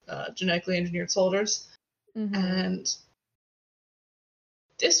of genetically engineered soldiers. And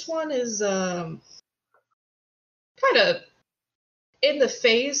this one is kind of in the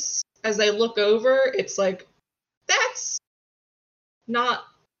face as they look over. It's like that's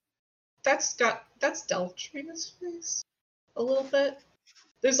Deltria's face a little bit.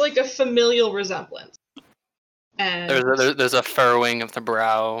 There's like a familial resemblance. And there's a furrowing of the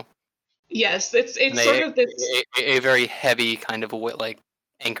brow. Yes, it's sort of this a very heavy kind of like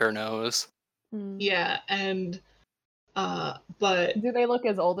anchor nose. Yeah, and but do they look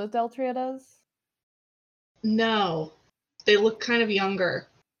as old as Deltria does? No, they look kind of younger,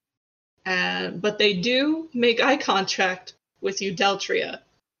 but they do make eye contact with you, Deltria.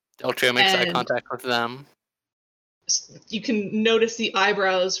 Deltria makes eye contact with them. You can notice the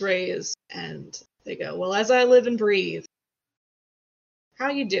eyebrows raise, and they go, "Well, as I live and breathe, how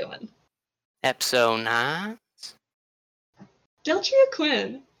you doing?" Epso 9? Deltria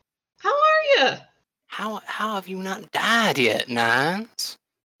Quinn, how are you? How have you not died yet, Nines?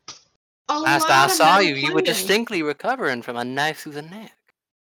 Last I saw you, you were distinctly recovering from a knife through the neck.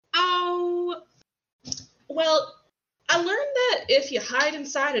 Oh, well, a little that if you hide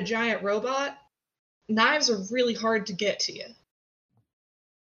inside a giant robot, knives are really hard to get to you.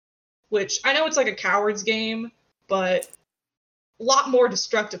 Which, I know it's like a coward's game, but a lot more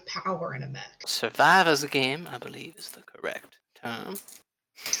destructive power in a mech. Survivor's game, I believe, is the correct term.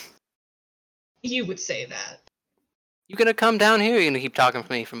 You would say that. You gonna come down here, or you gonna keep talking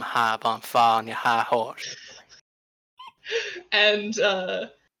to me from high up on far on your high horse? And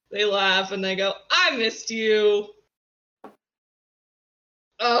they laugh and they go, I missed you.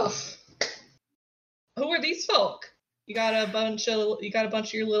 Ugh. Who are these folk? You got a bunch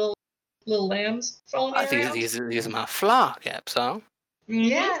of your little lambs following I you think around? these are my flock, so. Mhm.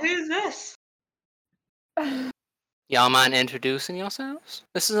 Yeah, who's this? Y'all mind introducing yourselves?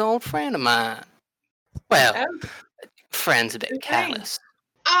 This is an old friend of mine. Well, Oh, friend's a bit good callous.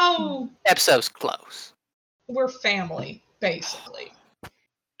 Oh, Episode's close. we're family, basically.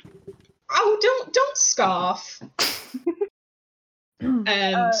 Oh, don't scoff.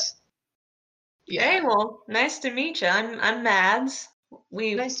 And yeah, Hey, well, nice to meet you. I'm Mads.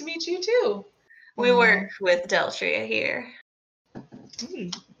 We nice to meet you too. work with Deltria here.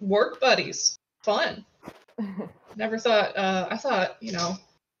 Work buddies, fun. Never thought. I thought,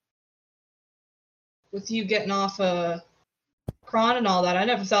 with you getting off Kron and all that, I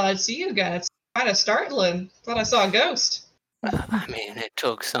never thought I'd see you again. It's kind of startling. Thought I saw a ghost. I mean, it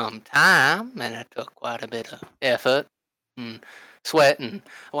took some time, and it took quite a bit of effort and sweat and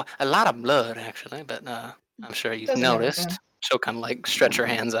a lot of blood, actually. But I'm sure you've Doesn't noticed. happen. She'll kind of like stretch her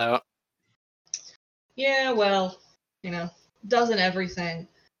hands out. Yeah, well, doesn't everything.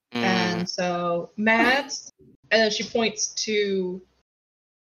 And so Mads, and then she points to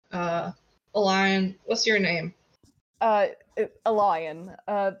a lion. What's your name? A lion.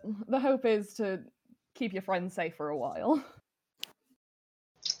 The hope is to keep your friends safe for a while.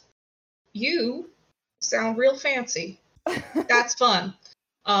 You sound real fancy. That's fun.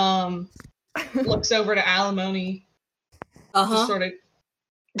 Looks over to Alimony. Just sort of.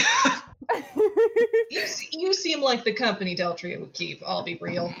 You seem like the company Deltria would keep. I'll be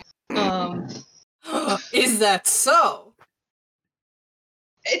real. Is that so?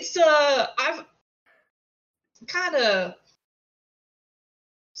 It's I've kind of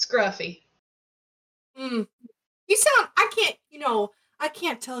scruffy. You sound. I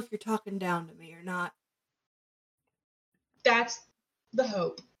can't tell if you're talking down to me or not. That's the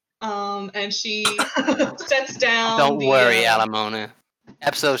hope. And she sets down. Don't worry, Alimony.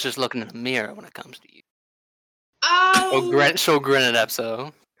 Epso's just looking in the mirror when it comes to you. Oh. She'll grin at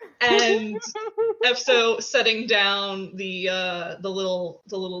Epso. And Epso setting down the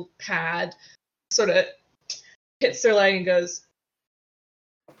little pad, sort of hits her leg and goes,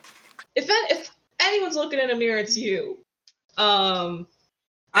 "If anyone's looking in a mirror, it's you." I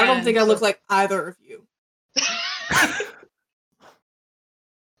don't think I look like either of you.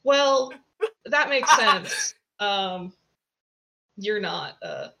 Well, that makes sense. You're not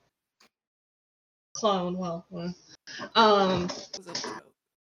a clone. Well,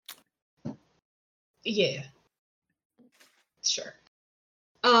 yeah, sure.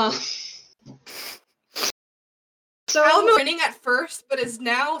 So Alma grinning at first, but is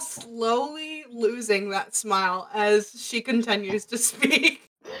now slowly losing that smile as she continues to speak.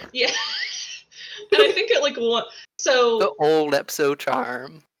 Yeah, and I think it so the old Epso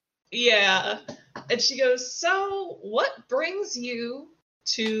charm. Yeah, and she goes, "So, what brings you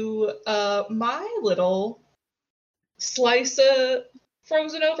to my little slice of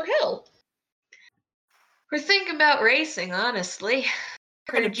frozen over hill?" We're thinking about racing, honestly.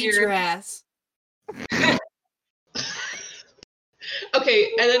 I'm gonna beat your ass.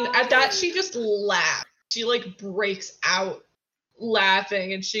 Okay, and then at that she just laughs. She breaks out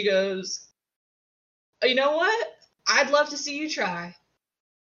laughing, and she goes, "You know what? I'd love to see you try.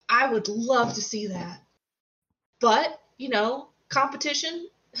 I would love to see that. But, competition,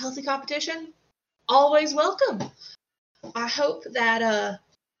 healthy competition, always welcome. I hope that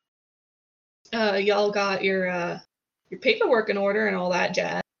y'all got your paperwork in order and all that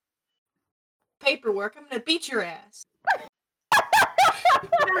jazz." Paperwork? I'm gonna beat your ass.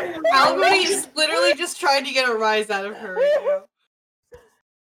 Alimony is literally just trying to get a rise out of her right now.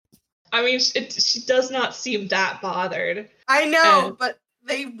 I mean, she does not seem that bothered. I know, but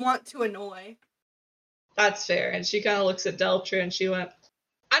they want to annoy. That's fair. And she kind of looks at Deltra and she went,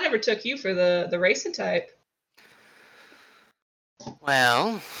 "I never took you for the racing type."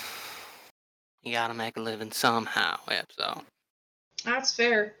 Well, you gotta make a living somehow, Epso. That's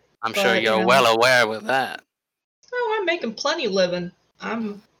fair. I'm sure you're well aware with that. Oh, I'm making plenty living.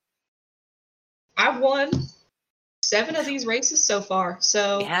 I've won 7 of these races so far.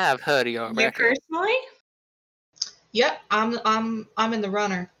 So We have heard of your You record. personally? Yep, I'm in the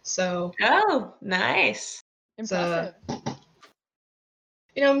runner. So. Oh, nice. Impressive.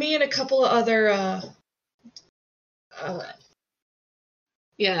 Me and a couple of other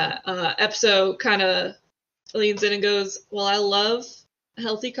Epso kind of leans in and goes, well, I love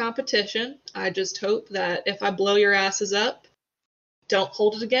healthy competition. I just hope that if I blow your asses up, don't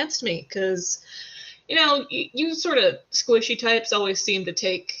hold it against me, because you sort of squishy types always seem to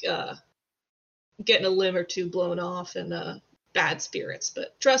take getting a limb or two blown off and bad spirits.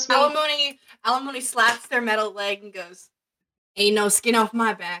 But trust me, Alimony slaps their metal leg and goes, "Ain't no skin off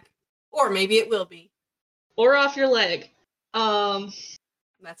my back, or maybe it will be, or off your leg."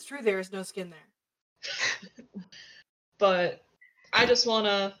 That's true. There is no skin there. But I just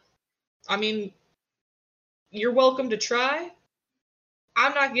wanna. I mean, you're welcome to try.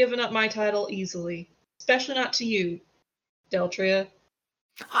 I'm not giving up my title easily, especially not to you, Deltria.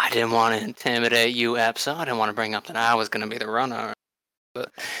 I didn't want to intimidate you, Epsa. I didn't want to bring up that I was going to be the runner.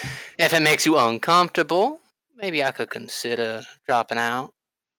 But if it makes you uncomfortable, maybe I could consider dropping out.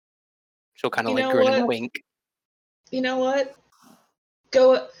 She'll kind of grin and wink. You know what?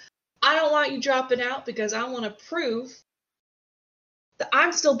 Go. I don't want you dropping out because I want to prove that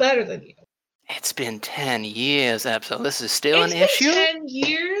I'm still better than you. It's been 10 years, Epsa. This is still an It's issue? been 10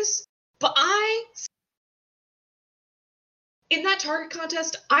 years, but in that target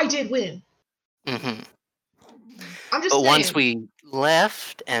contest, I did win. Mm-hmm. I'm just but saying. Once we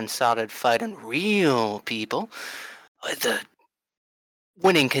left and started fighting real people, the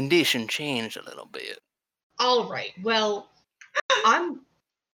winning condition changed a little bit. All right. Well, and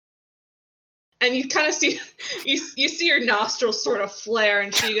you kind of see you see her nostrils sort of flare,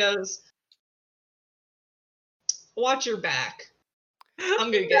 and she goes, "Watch your back.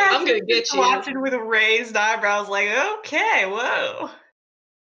 I'm gonna get you." Watching with raised eyebrows, like, okay, whoa.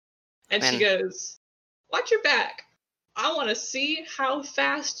 And she goes, "Watch your back. I want to see how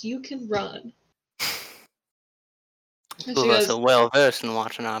fast you can run." And Both of us are well versed in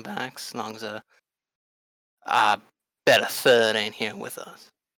watching our backs, as long as I bet a third ain't here with us.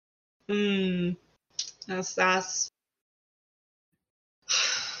 That's.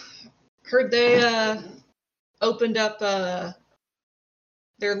 Heard they opened up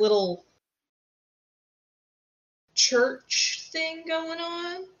their little church thing going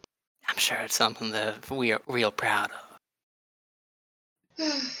on. I'm sure it's something that we are real proud of.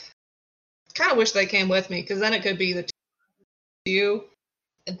 Kind of wish they came with me, because then it could be the two of you,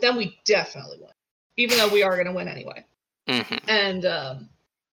 and then we definitely win, even though we are going to win anyway. Mm-hmm. And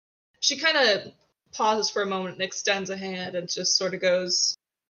she kind of pauses for a moment and extends a hand and just sort of goes,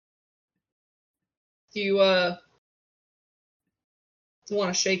 "You want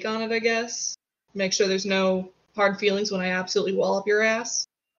to shake on it, I guess? Make sure there's no hard feelings when I absolutely wall up your ass?"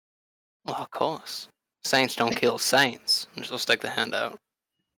 Well, of course. Saints don't kill saints. Just stick the hand out.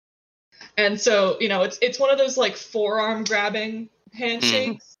 And so, it's one of those forearm grabbing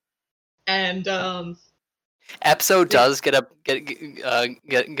handshakes. And Epso does get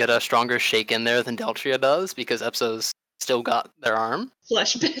a stronger shake in there than Deltria does, because Epso's still got their arm.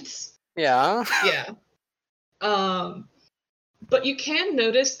 Flesh bits. Yeah. Yeah. But you can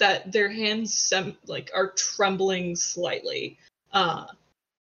notice that their hands are trembling slightly.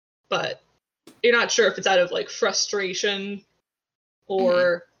 But you're not sure if it's out of frustration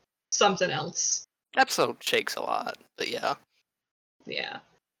or something else. Epso shakes a lot, but yeah. Yeah.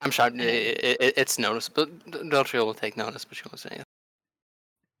 I'm sure it's noticeable. Deltria will take notice, but she won't say anything.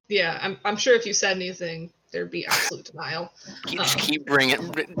 Yeah, I'm sure if you said anything, there'd be absolute denial. Just keep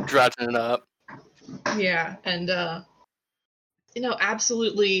drudging it up. Yeah, and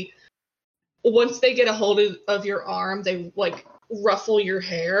absolutely. Once they get a hold of your arm, they ruffle your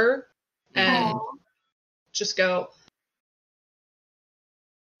hair and just go.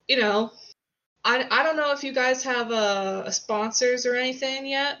 I don't know if you guys have a sponsors or anything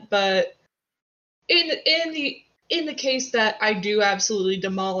yet, but in the case that I do absolutely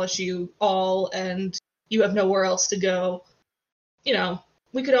demolish you all and you have nowhere else to go,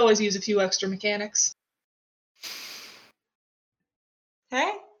 we could always use a few extra mechanics.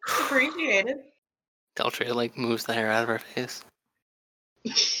 Hey, appreciated. Deltria moves the hair out of her face.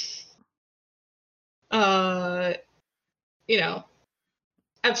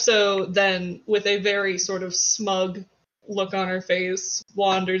 Epso then, with a very sort of smug look on her face,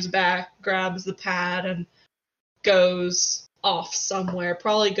 wanders back, grabs the pad, and goes off somewhere.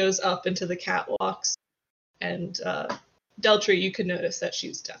 Probably goes up into the catwalks. And Deltria, you can notice that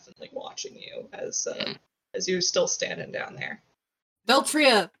she's definitely watching you as you're still standing down there.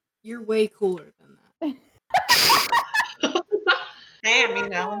 Deltria, you're way cooler than that.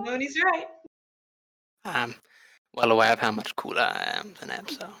 Damn, Moni's right. well aware of how much cooler I am than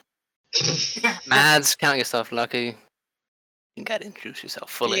Epso. Mads, count yourself lucky. You gotta introduce yourself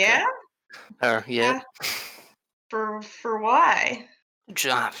fully. Yeah? Her, yeah. For why?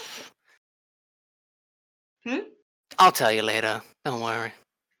 Joff. Hmm? I'll tell you later. Don't worry.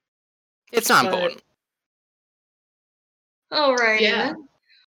 It's not But- important. Alrighty Yeah. then.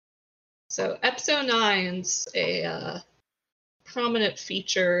 So Epso 9's a prominent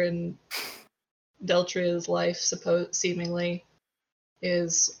feature in Deltria's life, seemingly,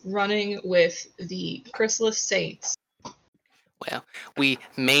 is running with the Chrysalis Saints. Well, we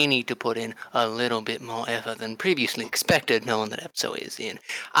may need to put in a little bit more effort than previously expected, knowing that Epso is in.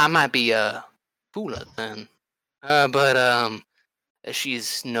 I might be fooler then, but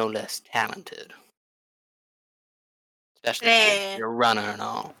she's no less talented, especially if you're a runner and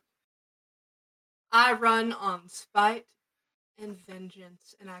all. I run on spite and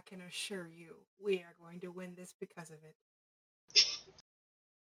vengeance, and I can assure you, we are going to win this because of it.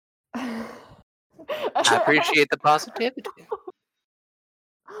 I appreciate the positivity.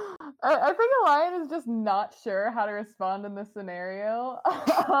 I think Elian is just not sure how to respond in this scenario.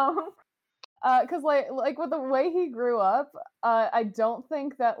 Because like with the way he grew up, I don't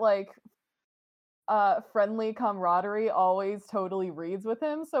think that friendly camaraderie always totally reads with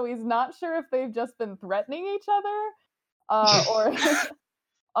him. So he's not sure if they've just been threatening each other, or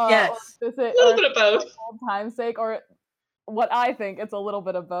Yes. or is A it little bit of both. old time's sake, or what I think it's a little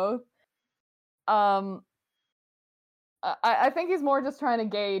bit of both. I think he's more just trying to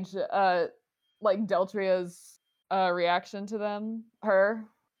gauge like Deltria's reaction to her.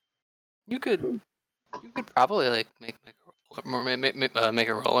 You could probably like make a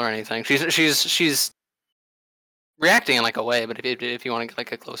roll or anything. She's reacting in like a way, but if you want to get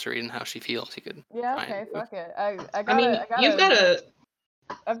like a closer read on how she feels, you could. Yeah, try okay, and do it. fuck it. I mean, you've got a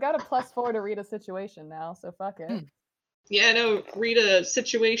I've got a +4 to read a situation now, so fuck it. read a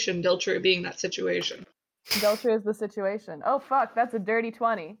situation, Deltria being that situation. Deltria is the situation. Oh fuck, that's a dirty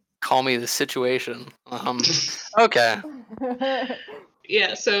 20. Call me the situation. Okay.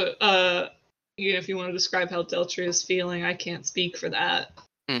 Yeah, so if you want to describe how Deltria is feeling, I can't speak for that.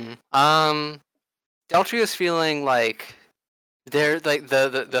 Deltria is feeling like they're like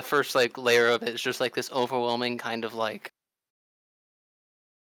the first like layer of it is just like this overwhelming kind of like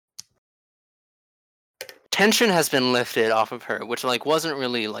tension has been lifted off of her, which like wasn't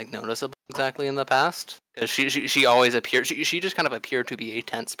really like noticeable exactly in the past because she always appeared she just kind of appeared to be a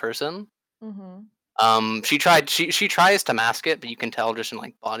tense person. Mm-hmm. She tries to mask it, but you can tell just in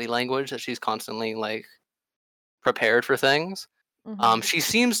like body language that she's constantly like prepared for things. Mm-hmm. She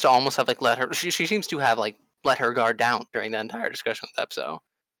seems to almost have like she seems to have like let her guard down during the entire discussion with Epso.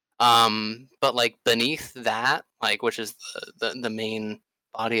 But like beneath that, like which is the main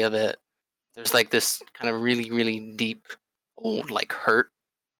body of it, there's like this kind of really deep old like hurt,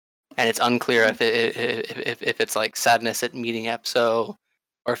 and it's unclear if it's like sadness at meeting Epso,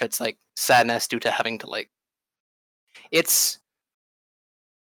 or if it's like sadness due to having to like it's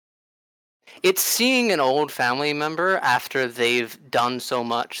seeing an old family member after they've done so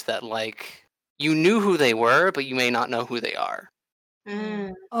much that like you knew who they were, but you may not know who they are.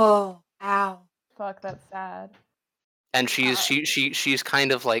 Mm. Oh, ow. Fuck, that's sad. And she's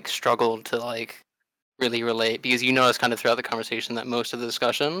kind of like struggled to like really relate because you notice kind of throughout the conversation that most of the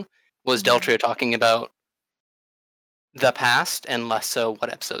discussion was Deltria talking about the past and less so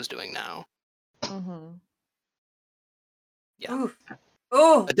what Epso's doing now. Mm-hmm. Yeah. Oof.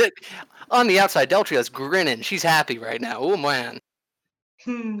 Oh. On the outside, Deltria's grinning. She's happy right now. Oh man.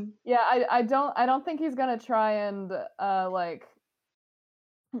 Yeah, I don't think he's gonna try and like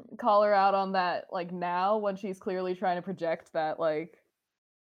call her out on that like now when she's clearly trying to project that like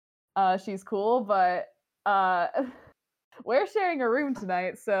she's cool, but we're sharing a room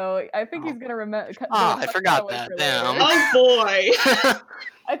tonight, so I think he's gonna remember. Oh, I forgot that. Damn. Oh boy.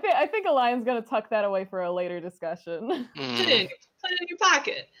 I think Alion's gonna tuck that away for a later discussion. Put it in your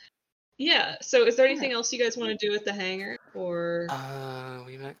pocket. Yeah. So, is there anything else you guys want to do at the hangar, or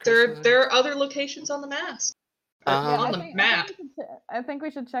we met there are other locations on the mask? On the map. I think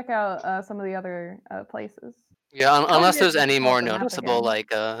we should check out some of the other places. Yeah, unless there's just any pull up more the map noticeable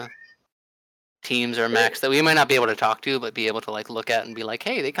again. like teams or mechs that we might not be able to talk to, but be able to like look at and be like,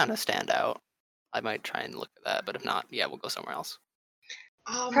 hey, they kind of stand out. I might try and look at that, but if not, yeah, we'll go somewhere else.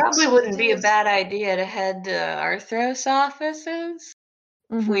 Probably wouldn't be a bad idea to head to Arthros offices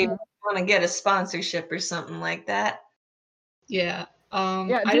if we want to get a sponsorship or something like that. Yeah.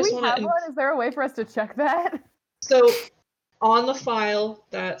 Yeah, I do just we want have one? Is there a way for us to check that? So, on the file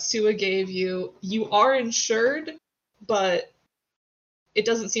that Sua gave you, you are insured, but it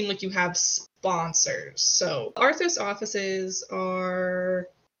doesn't seem like you have sponsors. So Arthur's offices are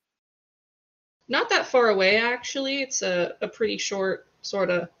not that far away, actually. It's a pretty short sort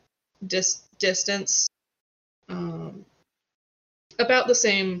of distance. About the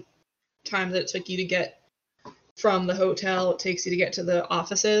same time that it took you to get from the hotel, it takes you to get to the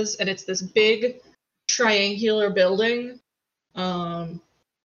offices, and it's this big triangular building. And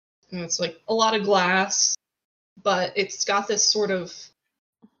it's like a lot of glass, but it's got this sort of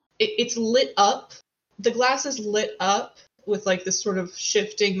it's lit up. The glass is lit up with like this sort of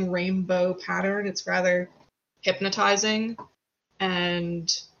shifting rainbow pattern. It's rather hypnotizing.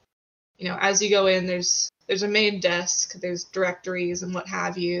 And as you go in, there's a main desk, there's directories and what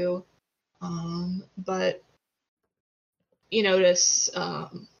have you. But you notice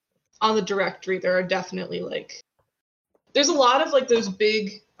on the directory there are definitely like there's a lot of like those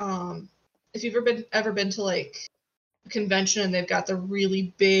big if you've ever been to like a convention and they've got the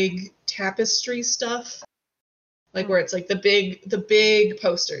really big tapestry stuff, like where it's like the big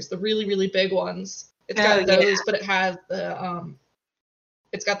posters, the really, really big ones. It's got those, but it has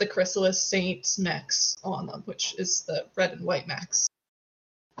it's got the Chrysalis Saints mechs on them, which is the red and white mechs.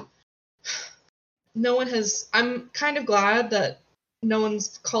 I'm kind of glad that no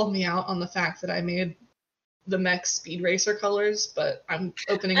one's called me out on the fact that I made the mech Speed Racer colors, but I'm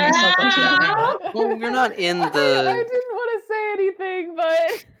opening myself up to that now. Well, you're not in the... I didn't want to say anything,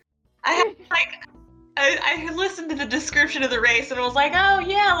 but... I listened to the description of the race and was like, oh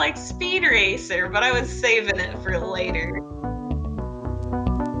yeah, like Speed Racer, but I was saving it for later.